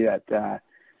happy to see that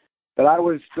I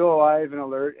was still alive and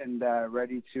alert and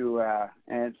ready to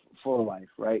and full of life,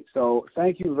 right? So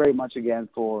thank you very much again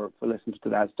for listening to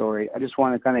that story. I just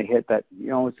want to kind of hit that,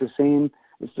 it's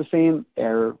the same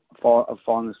error of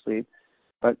falling asleep,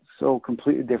 but so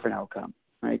completely different outcome,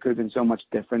 right? It could have been so much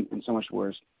different and so much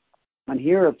worse. And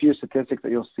here are a few statistics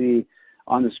that you'll see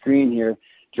on the screen here.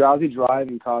 Drowsy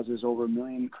driving causes over 1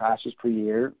 million crashes per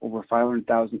year, over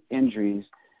 500,000 injuries,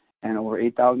 and over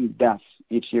 8,000 deaths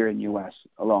each year in the U.S.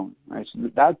 alone. Right, so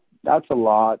that's a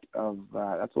lot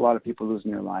of people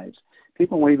losing their lives.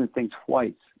 People won't even think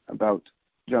twice about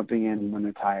jumping in when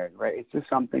they're tired. Right, it's just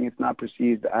something. It's not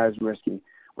perceived as risky.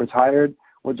 We're tired.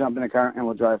 We'll jump in a car and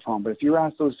we'll drive home. But if you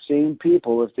ask those same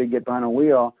people if they get behind a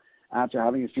wheel after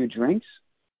having a few drinks,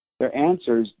 their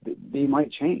answers, they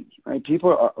might change. Right,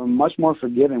 people are much more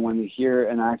forgiving when they hear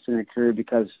an accident occur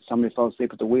because somebody fell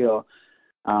asleep at the wheel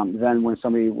than when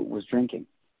somebody was drinking.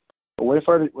 But what if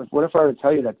I were to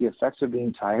tell you that the effects of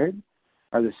being tired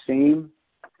are the same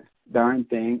darn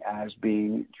thing as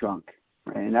being drunk?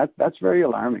 Right? And that's very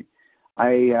alarming.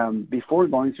 Before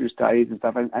going through studies and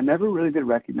stuff, I never really did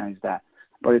recognize that.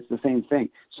 But it's the same thing.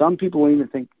 Some people won't even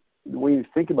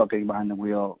think about getting behind the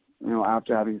wheel,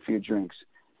 after having a few drinks.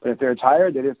 But if they're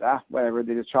tired, they just whatever.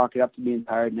 They just chalk it up to being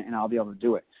tired, and I'll be able to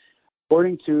do it.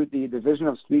 According to the Division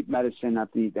of Sleep Medicine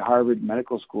at the Harvard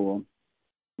Medical School,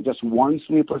 just one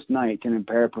sleepless night can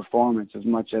impair performance as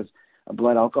much as a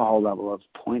blood alcohol level of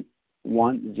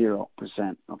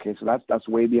 0.10%. Okay, so that's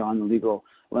way beyond the legal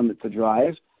limit to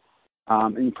drive.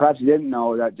 And perhaps you didn't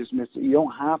know that you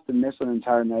don't have to miss an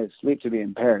entire night of sleep to be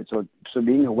impaired. So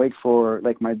being awake for,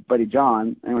 like my buddy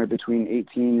John, anywhere between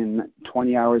 18 and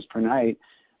 20 hours per night,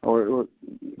 or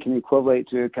can equivalent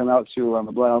to come out to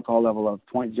a blood alcohol level of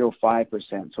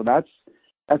 0.05%. So that's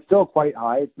still quite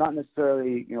high. It's not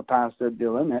necessarily past the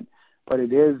limit, but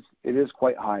it is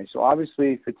quite high. So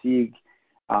obviously fatigue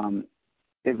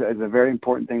is a very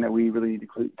important thing that we really need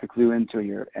to clue into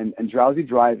here. And drowsy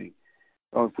driving.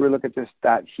 So if we look at this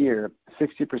stat here,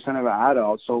 60% of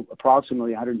adults, so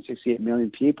approximately 168 million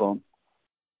people,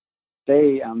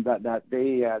 say that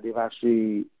they've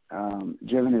actually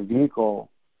driven a vehicle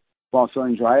while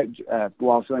feeling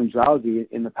drowsy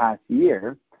in the past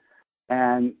year.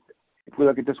 And if we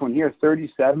look at this one here,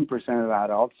 37% of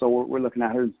adults, so we're looking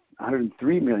at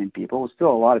 103 million people,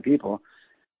 still a lot of people,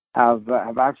 have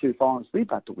actually fallen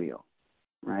asleep at the wheel,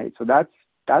 right? So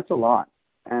that's a lot.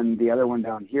 And the other one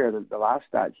down here, the last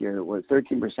stat here, was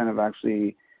 13% have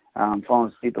actually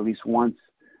fallen asleep at least once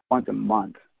a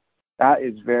month. That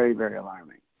is very, very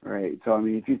alarming, right? So, I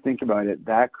mean, if you think about it,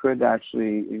 that could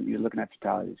actually, you're looking at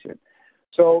fatalities here.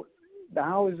 So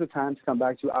now is the time to come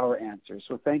back to our answers.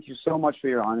 So thank you so much for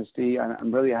your honesty.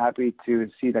 I'm really happy to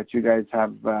see that you guys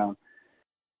have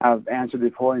answered the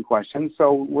polling question.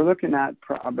 So we're looking at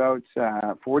about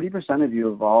 40% of you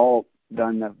have all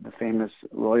done the famous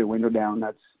roll your window down.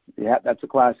 That's a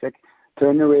classic.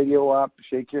 Turn the radio up,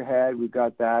 shake your head. We've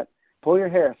got that. Pull your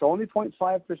hair. So only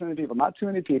 0.5% of people, not too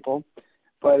many people,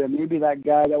 but maybe that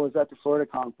guy that was at the Florida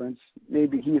conference,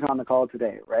 maybe he's on the call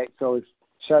today, right? So it's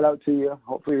shout out to you.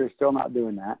 Hopefully you're still not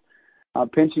doing that.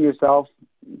 Pinching yourself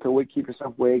to keep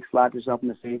yourself awake, slap yourself in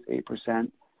the face, 8%.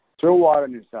 Throw water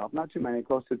on yourself, not too many,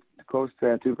 close to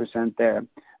 2% there.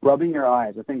 Rubbing your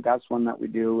eyes, I think that's one that we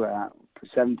do,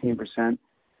 17%.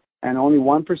 And only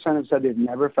 1% have said they've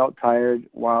never felt tired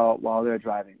while they're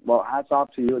driving. Well, hats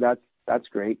off to you. That's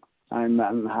great.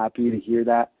 I'm happy to hear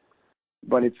that.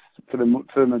 But it's for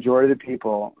the majority of the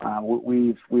people,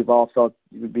 we've all felt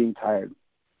being tired.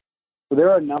 So there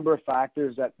are a number of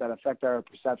factors that affect our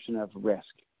perception of risk,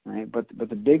 right? But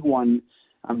the big one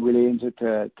relating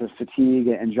to fatigue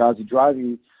and drowsy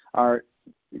driving are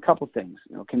a couple things.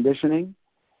 Conditioning,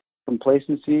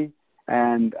 complacency,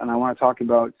 and I want to talk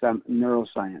about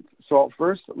neuroscience. So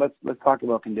first, let's talk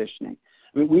about conditioning.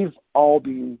 I mean, we've all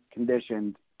been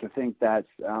conditioned to think that's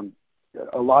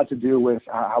a lot to do with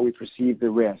how we perceive the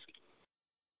risk.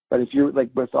 But if you're like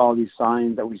with all these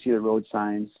signs that we see, the road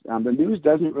signs, the news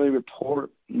doesn't really report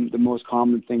the most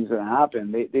common things that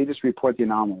happen. They just report the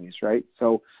anomalies, right?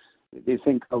 So they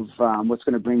think of what's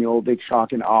going to bring you a big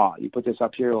shock and awe. You put this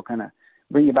up here, it'll kind of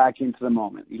bring you back into the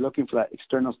moment. You're looking for that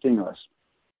external stimulus.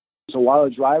 So while a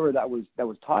driver that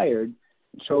was tired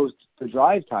chose to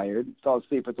drive tired, fell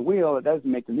asleep at the wheel, it doesn't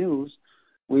make the news.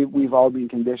 We've all been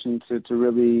conditioned to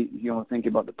really, think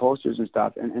about the posters and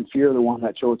stuff and fear the one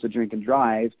that chose to drink and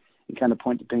drive and kind of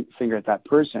point the finger at that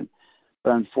person.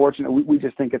 But unfortunately, we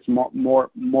just think it's more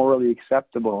morally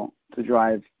acceptable to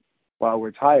drive while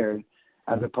we're tired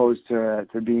as opposed to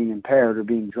being impaired or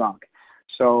being drunk.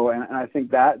 So, and I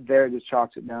think that there just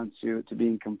chalks it down to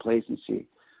being complacency.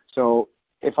 So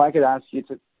if I could ask you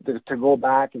to go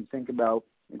back and think about,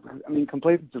 I mean,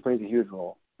 complacency plays a huge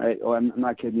role, right? Oh, I'm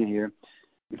not kidding you here.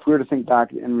 If we were to think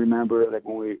back and remember like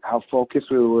how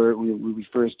focused we were when we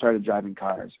first started driving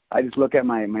cars. I just look at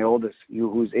my oldest,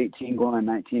 who's 18 going on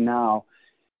 19 now.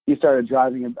 He started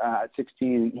driving at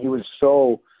 16. He was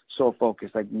so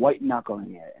focused, like white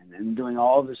knuckling it and doing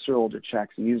all the shoulder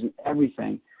checks and using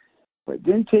everything. But it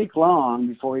didn't take long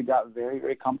before he got very,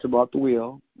 very comfortable at the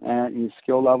wheel and his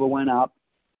skill level went up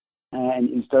and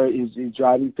his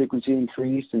driving frequency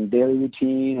increased and daily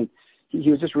routine, and he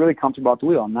was just really comfortable at the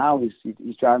wheel. Now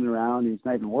he's driving around and he's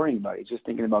not even worrying about it. He's just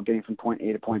thinking about getting from point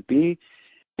A to point B.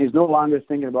 He's no longer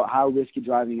thinking about how risky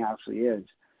driving actually is.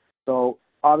 So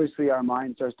obviously our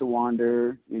mind starts to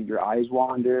wander, your eyes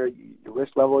wander, your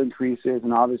risk level increases,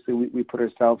 and obviously we put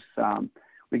ourselves,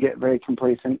 we get very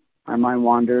complacent, our mind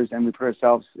wanders, and we put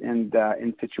ourselves in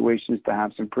situations to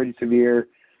have some pretty severe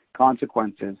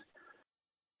consequences.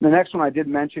 The next one I did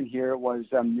mention here was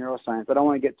neuroscience. I don't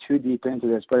want to get too deep into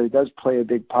this, but it does play a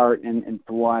big part in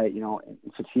why,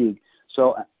 fatigue.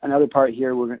 So another part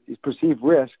here, perceived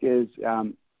risk is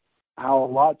has a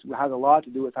lot to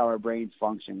do with how our brain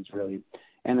functions, really.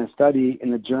 And a study in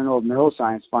the Journal of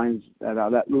Neuroscience finds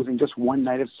that losing just one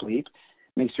night of sleep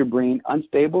makes your brain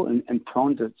unstable and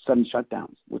prone to sudden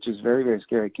shutdowns, which is very, very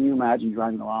scary. Can you imagine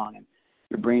driving along and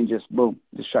your brain just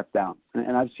shut down?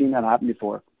 And I've seen that happen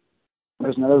before.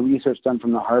 There's another research done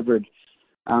from Harvard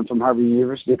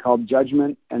University called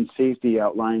Judgment and Safety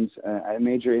outlines a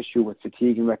major issue with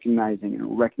fatigue and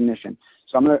recognition.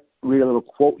 So I'm going to read a little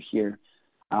quote here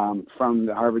from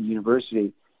the Harvard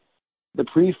University.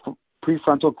 The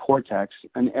prefrontal cortex,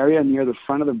 an area near the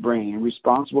front of the brain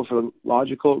responsible for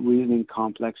logical reasoning,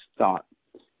 complex thought,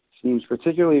 seems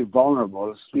particularly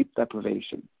vulnerable to sleep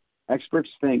deprivation, experts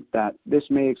think that this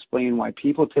may explain why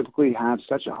people typically have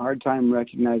such a hard time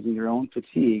recognizing their own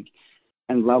fatigue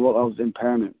and level of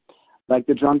impairment. Like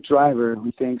the drunk driver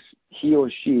who thinks he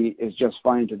or she is just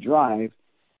fine to drive,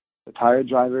 the tired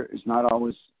driver is not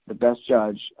always the best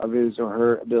judge of his or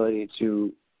her ability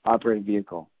to operate a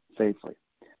vehicle safely.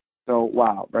 So,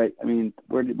 wow, right? I mean,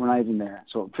 we're not even there.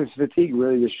 So fatigue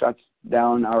really just shuts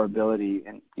down our ability,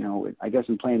 and, I guess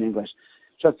in plain English,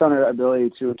 shuts down our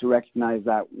ability to recognize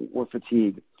that we're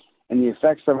fatigued. And it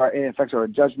affects our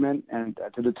judgment, and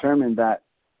to determine that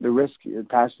the risk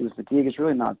attached to the fatigue is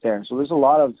really not there. So there's a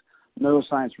lot of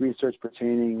neuroscience research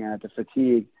pertaining to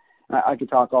fatigue. I could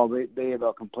talk all day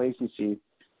about complacency,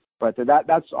 but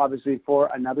that's obviously for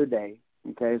another day.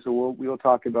 Okay, so we'll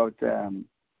talk about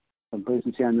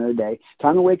complacency on another day.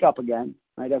 Time to wake up again.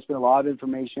 Right, that's been a lot of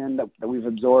information that we've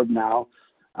absorbed now.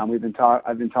 I've been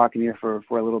talking here for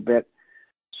a little bit.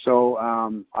 So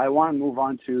I want to move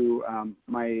on to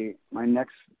my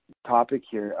next topic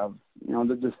here of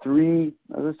the three.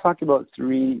 Let's talk about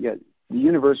the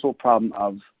universal problem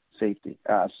of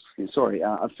of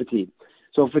fatigue.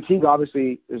 So fatigue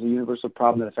obviously is a universal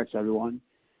problem that affects everyone.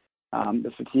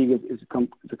 The fatigue is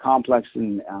a complex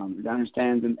and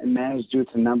understands and managed due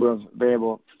to a number of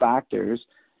variable factors.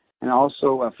 And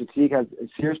also, fatigue has a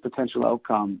serious potential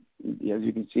outcome, as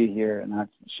you can see here, and I've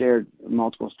shared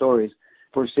multiple stories,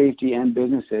 for safety and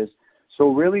businesses. So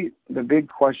really, the big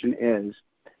question is,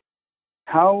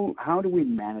 how do we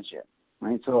manage it,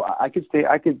 right? So I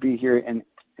could be here and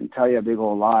tell you a big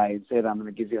old lie and say that I'm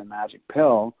going to give you a magic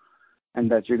pill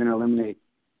and that you're going to eliminate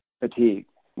fatigue.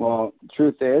 Well, the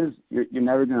truth is, you're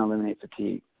never going to eliminate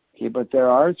fatigue. Okay? But there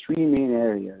are three main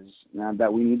areas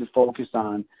that we need to focus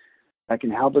on that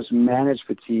can help us manage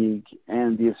fatigue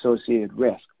and the associated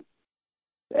risk.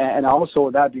 And also,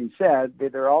 with that being said,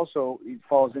 it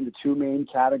falls into two main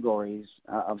categories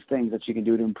of things that you can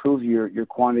do to improve your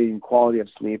quantity and quality of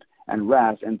sleep and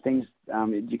rest, and things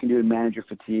you can do to manage your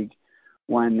fatigue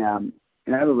when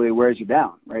inevitably it wears you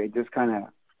down, right? It just kind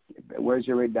of wears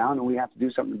you right down, and we have to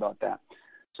do something about that.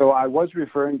 So I was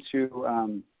referring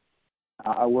to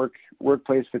a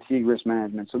workplace fatigue risk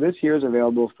management. So this here is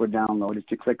available for download. If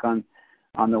you click on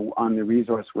the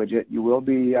resource widget, you will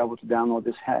be able to download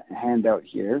this handout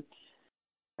here.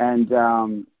 And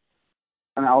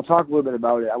I'll talk a little bit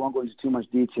about it. I won't go into too much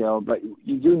detail, but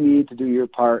you do need to do your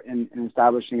part in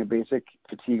establishing a basic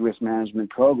fatigue risk management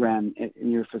program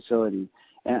in your facility.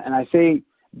 And I say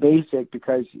basic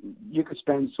because you could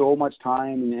spend so much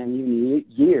time and even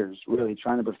years really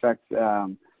trying to perfect a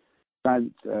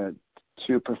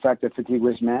fatigue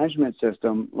risk management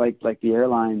system like the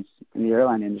airlines in the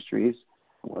airline industries,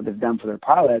 what they've done for their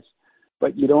pilots,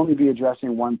 but you'd only be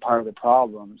addressing one part of the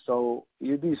problem. So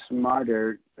you'd be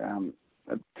smarter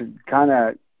to kind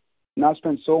of not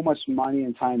spend so much money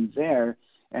and time there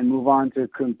and move on to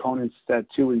components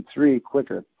 2 and 3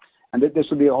 quicker. And this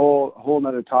would be a whole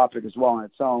other topic as well on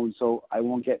its own, so I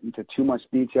won't get into too much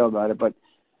detail about it, but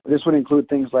this would include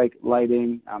things like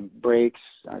lighting, breaks,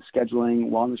 scheduling,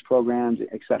 wellness programs,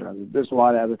 etc. There's a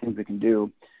lot of other things they can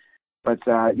do. But,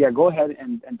 go ahead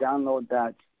and download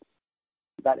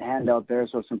that handout there.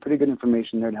 So some pretty good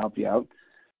information there to help you out.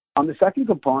 The second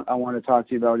component I want to talk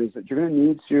to you about is that you're going to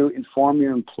need to inform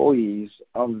your employees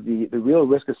of the real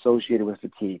risk associated with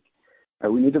fatigue.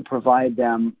 We need to provide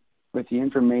them with the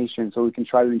information so we can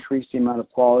try to increase the amount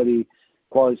of quality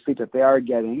sleep that they are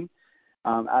getting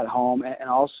at home, and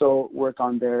also work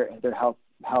on their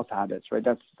health habits, right?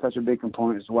 That's such a big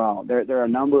component as well. There are a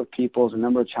number of a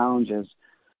number of challenges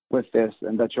with this,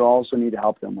 and that you also need to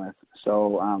help them with.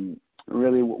 So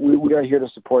really, we are here to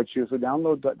support you. So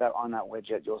download that on that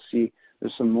widget. You'll see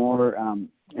there's some more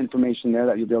information there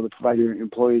that you'll be able to provide your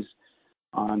employees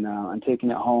on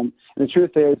taking it home. And the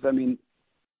truth is, I mean,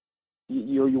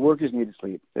 your workers need to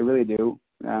sleep. They really do.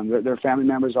 Their family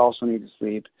members also need to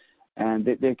sleep. And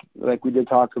they like we did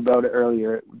talk about it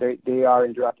earlier, they are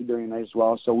interrupted during the night as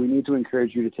well. So we need to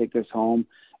encourage you to take this home,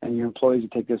 and your employees to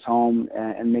take this home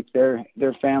and make their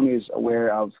families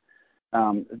aware of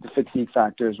the fatigue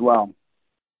factor as well.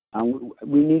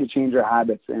 We need to change our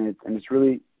habits, and it's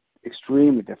really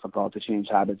extremely difficult to change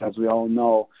habits, as we all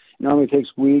know. It normally takes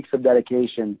weeks of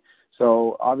dedication.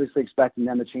 So obviously expecting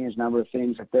them to change a number of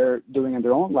things that they're doing in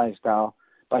their own lifestyle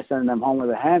by sending them home with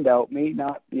a handout may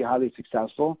not be highly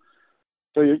successful.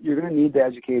 So you're going to need to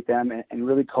educate them and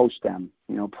really coach them.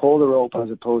 Pull the rope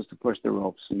as opposed to push the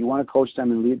rope. So you want to coach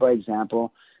them and lead by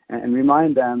example, and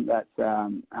remind them that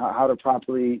how to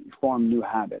properly form new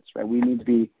habits. Right? We need to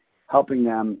be helping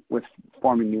them with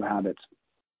forming new habits.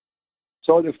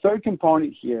 So the third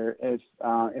component here is,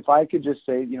 if I could just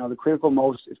say, the critical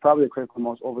most, it's probably the critical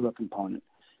most overlooked component.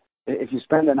 If you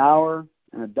spend an hour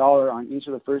and $1 on each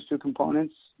of the first two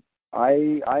components,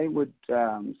 I would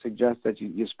suggest that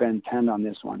you spend 10 on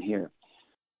this one here,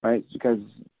 right? Because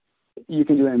you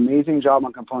can do an amazing job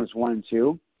on components 1 and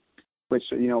 2, which,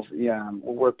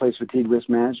 workplace fatigue risk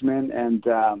management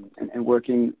and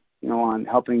working, on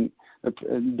helping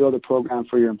build a program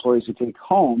for your employees to take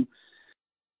home.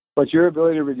 But your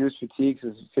ability to reduce fatigue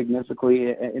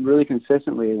significantly and really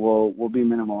consistently will be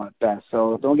minimal at best.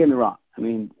 So don't get me wrong. I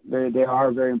mean, they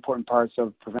are very important parts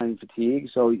of preventing fatigue,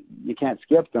 so you can't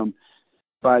skip them.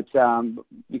 But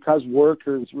because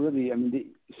workers really,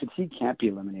 fatigue can't be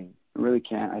eliminated. It really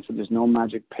can't. I said there's no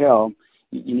magic pill.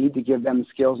 You need to give them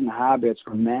skills and habits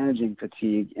for managing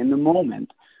fatigue in the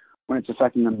moment when it's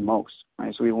affecting them the most,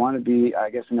 right? So we want to be, I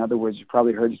guess in other words, you've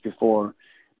probably heard this before,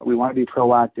 but we want to be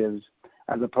proactive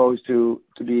as opposed to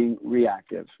being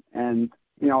reactive. And,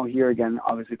 here again,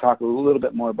 obviously talk a little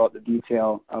bit more about the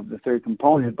detail of the third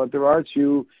component, but there are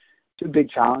two big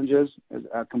challenges,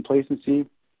 complacency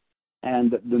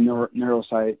and the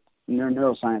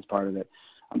neuroscience part of it.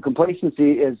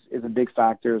 Complacency is a big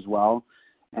factor as well,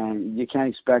 and you can't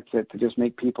expect it to just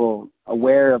make people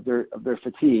aware of their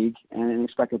fatigue and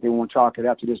expect that they won't chalk it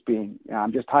up to just being,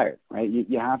 I'm just tired, right?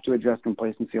 You have to address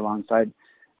complacency alongside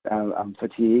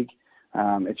fatigue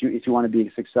if you want to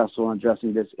be successful in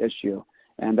addressing this issue.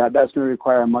 And that's going to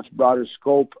require a much broader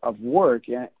scope of work.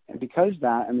 And because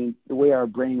that, the way our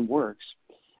brain works,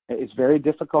 it's very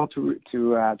difficult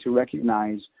to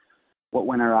recognize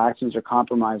when our actions are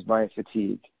compromised by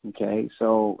fatigue. Okay,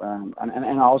 so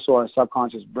and also our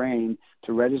subconscious brain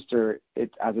to register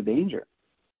it as a danger.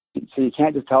 So you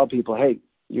can't just tell people, hey,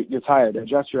 you're tired.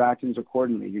 Adjust your actions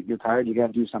accordingly. You're tired. You got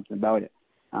to do something about it.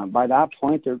 By that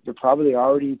point, they're probably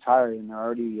already tired and they're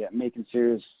already making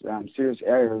serious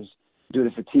errors due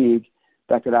to fatigue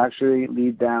that could actually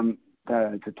lead them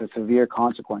to severe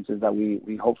consequences that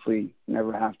we hopefully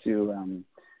never have to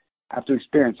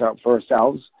experience out for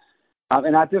ourselves.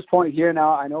 And at this point here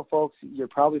now, I know, folks, you're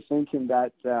probably thinking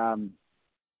that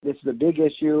this is a big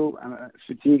issue.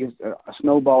 Fatigue is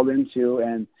snowballed into,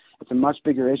 and it's a much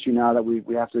bigger issue now that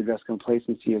we have to address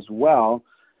complacency as well.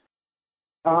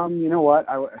 You know what?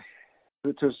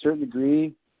 To a certain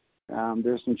degree,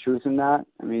 there's some truth in that.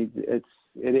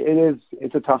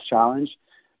 It's a tough challenge.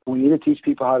 We need to teach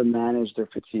people how to manage their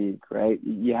fatigue, right?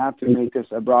 You have to make this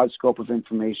a broad scope of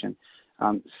information,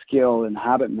 skill and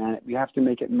habit. We have to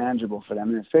make it manageable for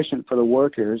them and efficient for the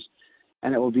workers,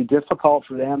 and it will be difficult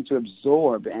for them to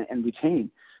absorb and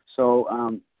retain. So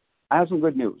I have some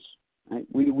good news. Right?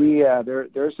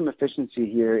 There's some efficiency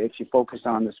here if you focus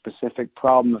on the specific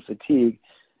problem of fatigue,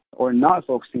 or not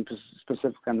focusing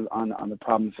specifically on the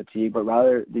problem of fatigue, but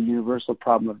rather the universal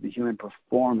problem of the human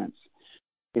performance.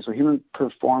 Okay, so human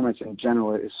performance in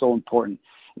general is so important.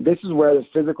 This is where the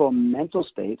physical and mental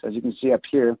states, as you can see up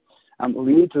here,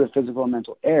 lead to the physical and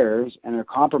mental errors and are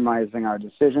compromising our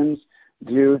decisions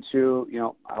due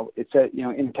to, it's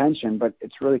intention, but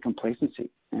it's really complacency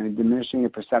and diminishing the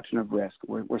perception of risk.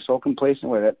 We're so complacent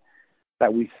with it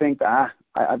that we think,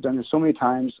 I've done this so many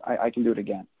times, I can do it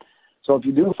again. So if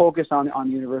you do focus on the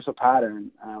universal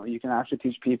pattern, you can actually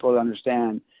teach people to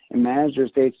understand and manage their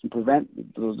states and prevent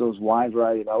those wide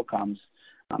variety of outcomes.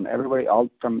 Everybody, all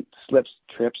from slips,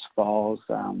 trips, falls,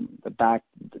 the back,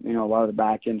 a lot of the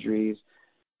back injuries,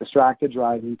 distracted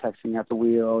driving, texting at the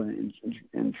wheel,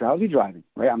 and drowsy driving,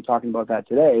 right? I'm talking about that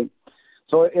today.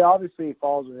 So it obviously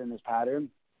falls within this pattern,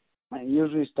 and it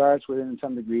usually starts within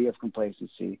some degree of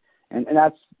complacency. And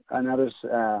that's another,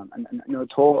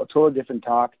 total different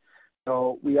talk.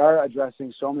 So we are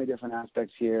addressing so many different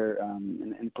aspects here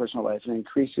in personal life, and it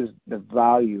increases the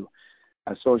value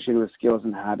associated with skills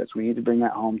and habits. We need to bring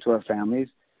that home to our families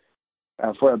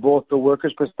for both the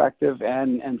worker's perspective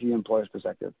and the employer's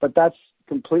perspective. But that's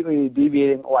completely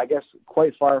deviating,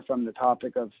 quite far from the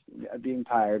topic of being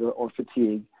tired or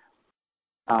fatigue.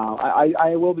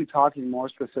 I will be talking more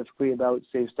specifically about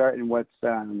Safe Start and what's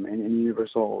in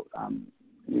universal,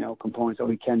 components that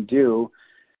we can do.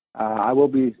 I will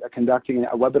be conducting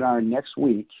a webinar next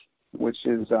week, which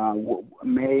is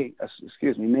May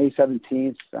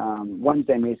 17th,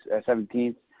 Wednesday, May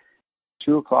 17th,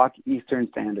 2 o'clock Eastern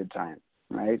Standard Time,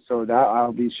 right? So that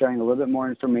I'll be sharing a little bit more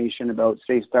information about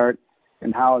Safe Start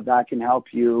and how that can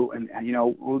help you. And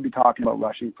we'll be talking about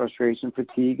rushing, frustration,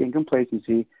 fatigue, and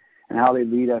complacency, and how they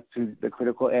lead us to the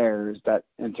critical errors that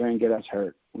in turn get us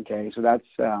hurt. Okay, so that's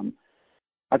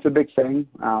a big thing.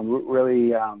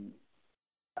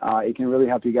 It can really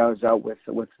help you guys out with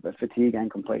the fatigue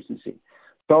and complacency.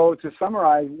 So to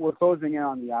summarize, we're closing in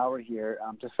on the hour here.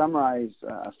 To summarize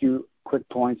a few quick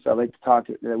points I'd like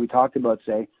to that we talked about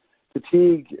today.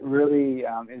 Fatigue really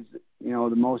is,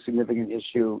 the most significant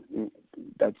issue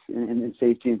that's in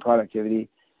safety and productivity.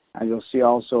 And you'll see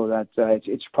also that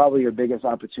it's probably your biggest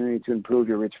opportunity to improve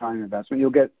your return on investment. You'll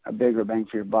get a bigger bang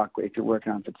for your buck if you're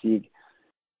working on fatigue.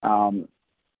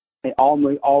 It's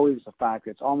always a factor.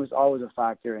 It's almost always a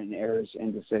factor in errors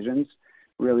and decisions.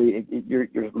 Really, your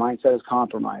mindset is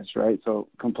compromised, right? So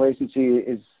complacency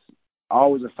is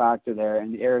always a factor there,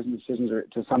 and the errors and decisions are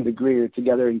to some degree are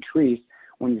together increased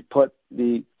when you put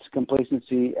the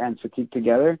complacency and fatigue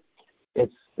together.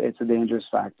 It's a dangerous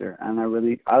factor, and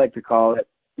I like to call it.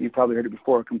 You've probably heard it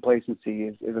before. Complacency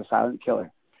is a silent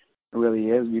killer. It really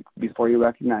is. Before you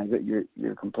recognize it,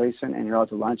 you're complacent and you're out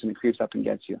to lunch, and it creeps up and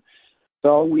gets you.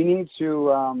 So we need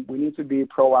to be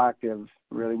proactive.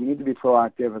 Really, we need to be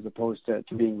proactive as opposed to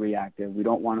being reactive. We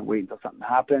don't want to wait until something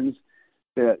happens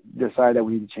to decide that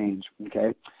we need to change.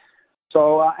 Okay.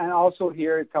 So and also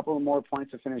here a couple of more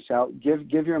points to finish out. Give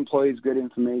your employees good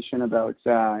information about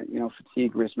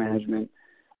fatigue risk management.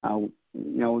 We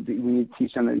need to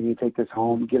teach them that you need to take this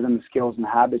home. Give them the skills and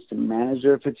habits to manage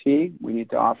their fatigue. We need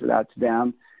to offer that to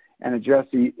them, and address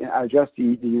the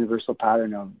universal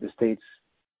pattern of the states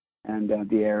and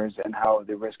the errors and how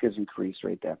the risk is increased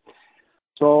right there.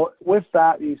 So with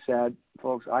that being said,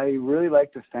 folks, I really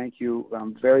like to thank you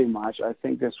very much. I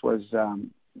think this was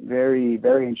very,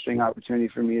 very interesting opportunity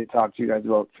for me to talk to you guys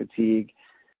about fatigue.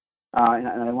 And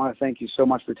I want to thank you so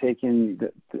much for taking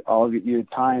all of your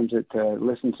time to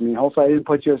listen to me. Hopefully I didn't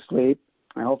put you asleep.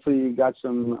 And hopefully you got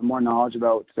some more knowledge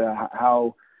about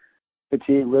how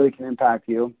fatigue really can impact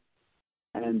you.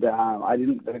 And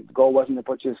the goal wasn't to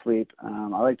put you to sleep.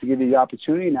 I'd like to give you the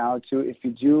opportunity now to, if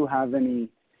you do have any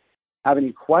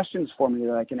questions for me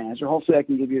that I can answer, hopefully I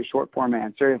can give you a short form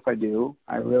answer. If I do,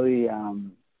 I really,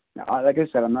 like I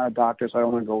said, I'm not a doctor, so I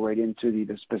don't want to go right into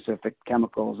the specific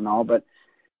chemicals and all, but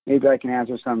maybe I can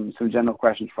answer some general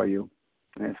questions for you.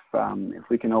 If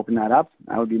we can open that up,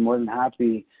 I would be more than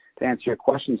happy to answer your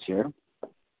questions here.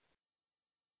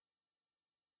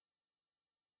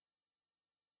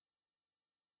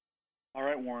 All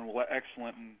right, Warren. Well,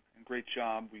 excellent and great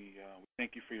job. We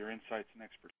thank you for your insights and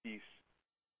expertise.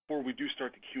 Before we do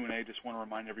start the Q&A, just want to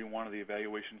remind everyone of the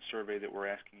evaluation survey that we're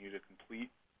asking you to complete.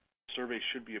 The survey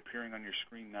should be appearing on your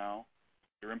screen now.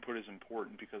 Your input is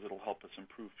important because it'll help us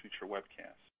improve future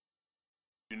webcasts.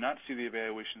 If you do not see the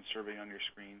evaluation survey on your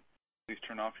screen, please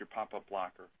turn off your pop-up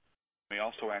blocker. You may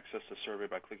also access the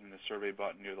survey by clicking the survey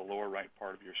button near the lower right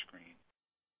part of your screen.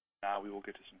 Now we will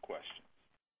get to some questions.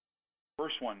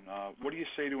 First one, what do you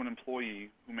say to an employee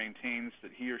who maintains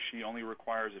that he or she only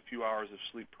requires a few hours of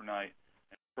sleep per night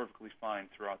and is perfectly fine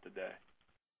throughout the day?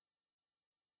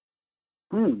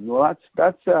 Well,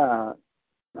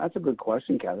 that's a good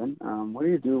question, Kevin. What do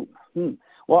you do?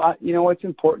 Well, it's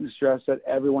important to stress that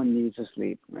everyone needs to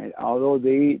sleep, right? Although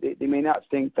they may not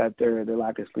think that their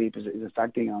lack of sleep is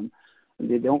affecting them.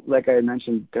 They don't, like I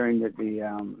mentioned during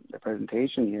the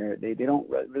presentation here, they don't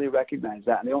really recognize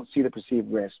that, and they don't see the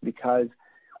perceived risk, because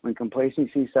when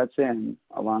complacency sets in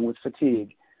along with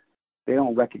fatigue, they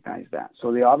don't recognize that.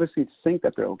 So they obviously think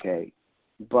that they're okay,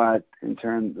 but in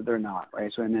turn they're not,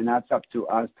 right? So and then that's up to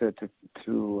us to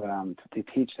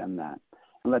teach them that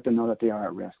and let them know that they are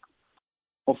at risk.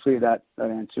 Hopefully that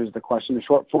answers the question. The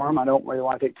short form, I don't really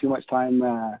want to take too much time,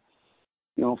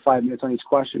 5 minutes on each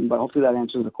question, but hopefully that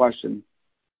answers the question.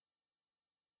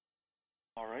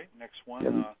 All right, next one.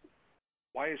 Yep.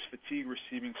 Why is fatigue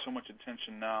receiving so much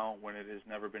attention now when it has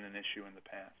never been an issue in the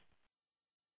past?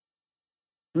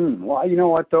 Well, you know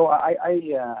what though, I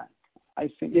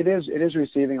think it is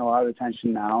receiving a lot of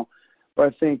attention now, but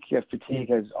I think fatigue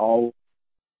has all.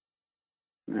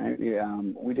 Right?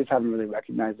 We just haven't really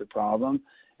recognized the problem,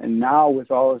 and now with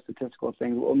all the statistical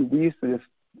things, we used to just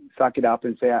suck it up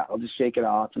and say, I'll just shake it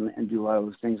off and do all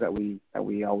those things that we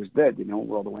always did,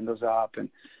 roll the windows up.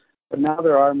 But now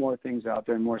there are more things out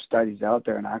there and more studies out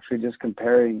there, and actually just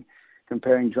comparing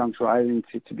drunk driving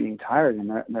to being tired,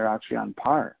 and they're actually on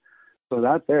par. So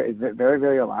that there is very,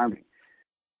 very alarming.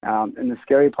 And the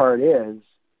scary part is,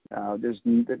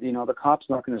 the cop's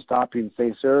not going to stop you and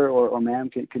say, sir or ma'am,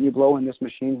 can you blow in this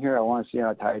machine here? I want to see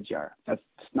how tired you are. That's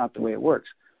not the way it works.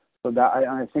 So that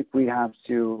I think we have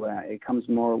to. It comes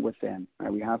more within.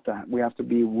 Right? We have to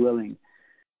be willing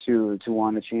to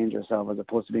want to change ourselves as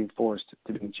opposed to being forced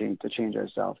to change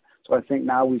ourselves. So I think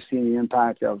now we've seen the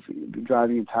impact of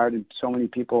driving tired and so many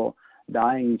people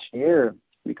dying each year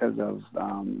because of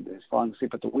falling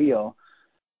asleep at the wheel.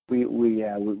 We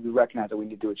recognize that we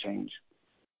need to do a change.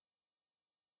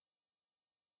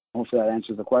 Hopefully that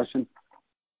answers the question.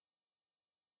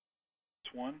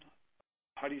 Next one,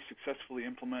 how do you successfully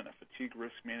implement a fatigue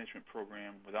risk management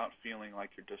program without feeling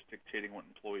like you're just dictating what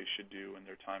employees should do in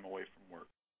their time away from work?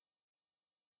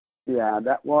 Yeah,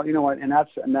 well, you know what, and that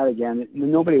again,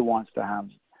 nobody wants to have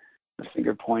the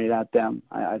finger pointed at them.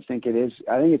 I think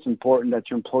it's important that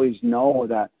your employees know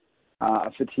that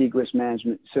a fatigue risk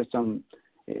management system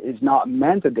is not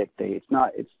meant to dictate.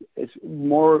 It's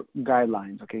more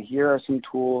guidelines. Okay, here are some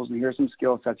tools and here's some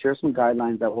skill sets. Here are some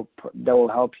guidelines that will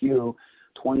help you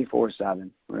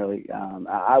 24/7. Really,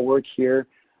 I work here,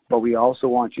 but we also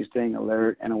want you staying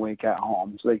alert and awake at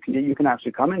home, so that you can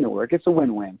actually come into work. It's a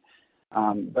win-win.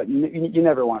 But you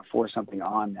never want to force something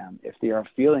on them. If they are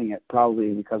feeling it,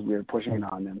 probably because we are pushing it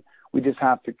on them. We just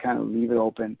have to kind of leave it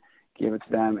open, give it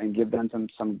to them, and give them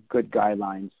some good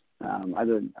guidelines.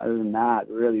 Other than that,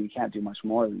 really, we can't do much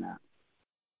more than that.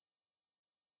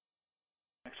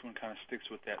 Next one kind of sticks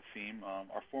with that theme.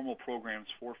 Are formal programs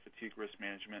for fatigue risk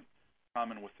management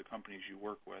common with the companies you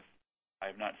work with? I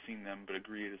have not seen them, but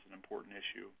agree it is an important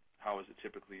issue. How is it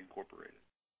typically incorporated?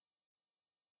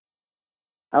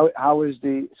 How is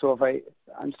so if I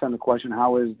understand the question,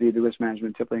 how is the risk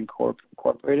management typically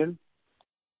incorporated?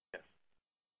 Yes.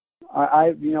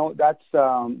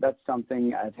 That's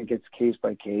something, I think it's case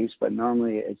by case, but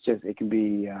normally it can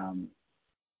be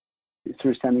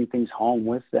through sending things home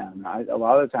with them. A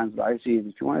lot of the times what I see is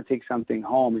if you want to take something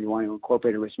home and you want to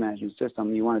incorporate a risk management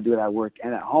system, you want to do it at work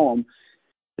and at home,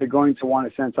 you're going to want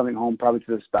to send something home probably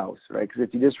to the spouse, right? Because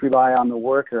if you just rely on the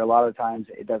worker, a lot of times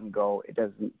it doesn't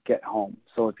get home.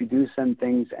 So if you do send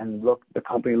things and the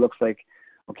company looks like,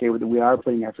 okay, we are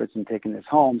putting efforts in taking this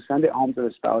home, send it home to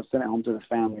the spouse, send it home to the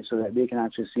family so that they can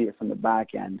actually see it from the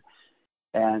back end.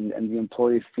 And the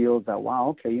employee feels that, wow,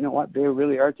 okay, you know what, they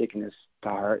really are taking this to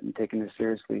heart and taking this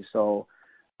seriously. So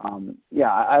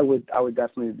I would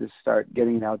definitely just start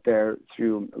getting it out there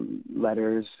through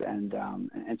letters and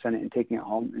sending it and taking it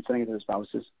home and sending it to the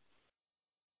spouses.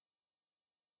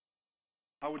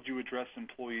 How would you address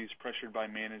employees pressured by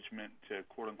management to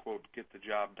quote unquote get the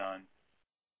job done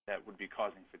that would be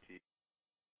causing fatigue?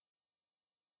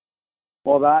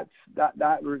 Well, that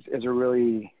is a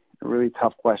really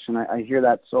tough question. I hear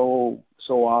that so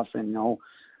often. You know,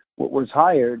 we're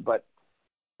tired, but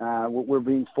we're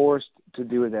being forced to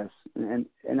do this, and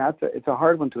it's a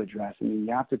hard one to address. I mean,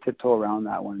 you have to tiptoe around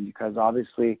that one because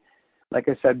obviously, like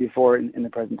I said before in the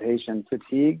presentation,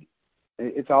 fatigue,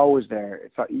 it's always there.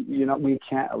 We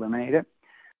can't eliminate it,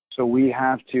 so we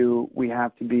have to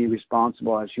be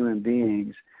responsible as human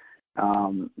beings.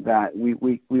 That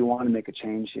we want to make a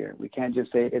change here. We can't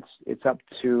just say it's up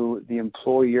to the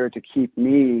employer to keep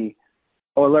me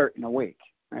alert and awake.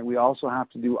 Right? We also have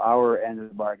to do our end of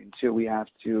the bargain too. We have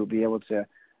to be able to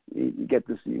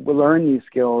learn these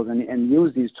skills and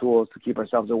use these tools to keep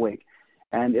ourselves awake.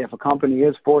 And if a company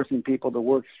is forcing people to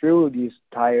work through these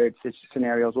tired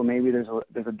scenarios, well, maybe there's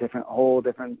a whole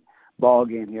different ball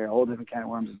game here, a whole different can of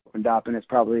worms is opened up, and it's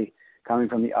probably coming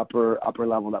from the upper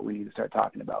level that we need to start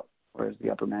talking about, whereas the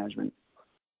upper management.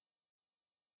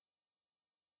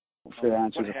 Hopefully that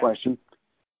answers the question.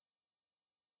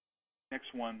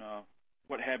 Next one,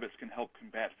 what habits can help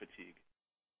combat fatigue?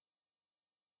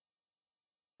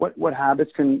 What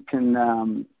habits can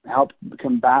help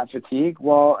combat fatigue?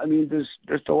 Well, I mean,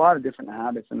 there's a lot of different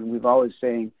habits. I mean, we've always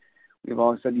said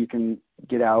you can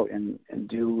get out and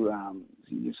do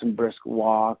some brisk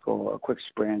walk or a quick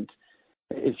sprint.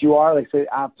 If you are, like say,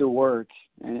 after work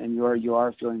and you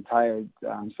are feeling tired,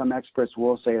 some experts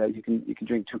will say that you can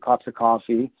drink 2 cups of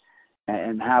coffee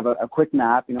and have a quick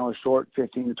nap, a short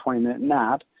 15 to 20 minute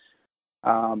nap.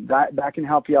 That can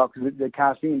help you out because the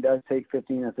caffeine does take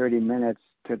 15 to 30 minutes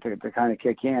to kind of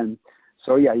kick in.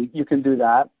 So yeah, you can do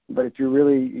that. But if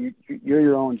you're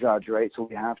your own judge, right? So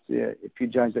we have to, if you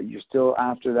judge that you're still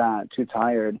after that too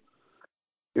tired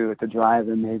to drive,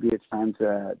 then maybe it's time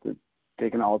to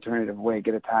take an alternative way,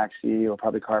 get a taxi or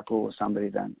probably carpool with somebody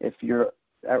then. If you're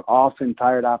often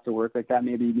tired after work like that,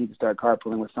 maybe you need to start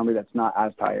carpooling with somebody that's not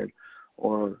as tired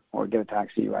or get a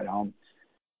taxi right home.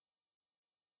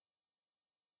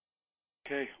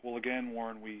 Okay. Well, again,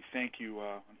 Warren, we thank you.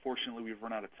 Unfortunately, we've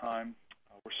run out of time.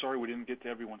 We're sorry we didn't get to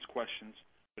everyone's questions,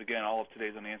 but again, all of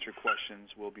today's unanswered questions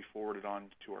will be forwarded on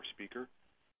to our speaker.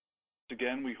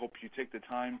 Again, we hope you take the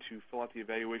time to fill out the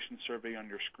evaluation survey on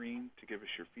your screen to give us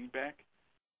your feedback.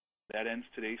 That ends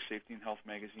today's Safety and Health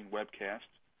Magazine webcast.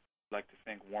 I'd like to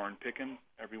thank Warren Picken,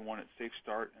 everyone at Safe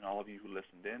Start, and all of you who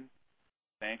listened in.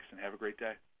 Thanks, and have a great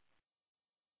day.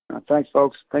 Thanks,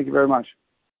 folks. Thank you very much.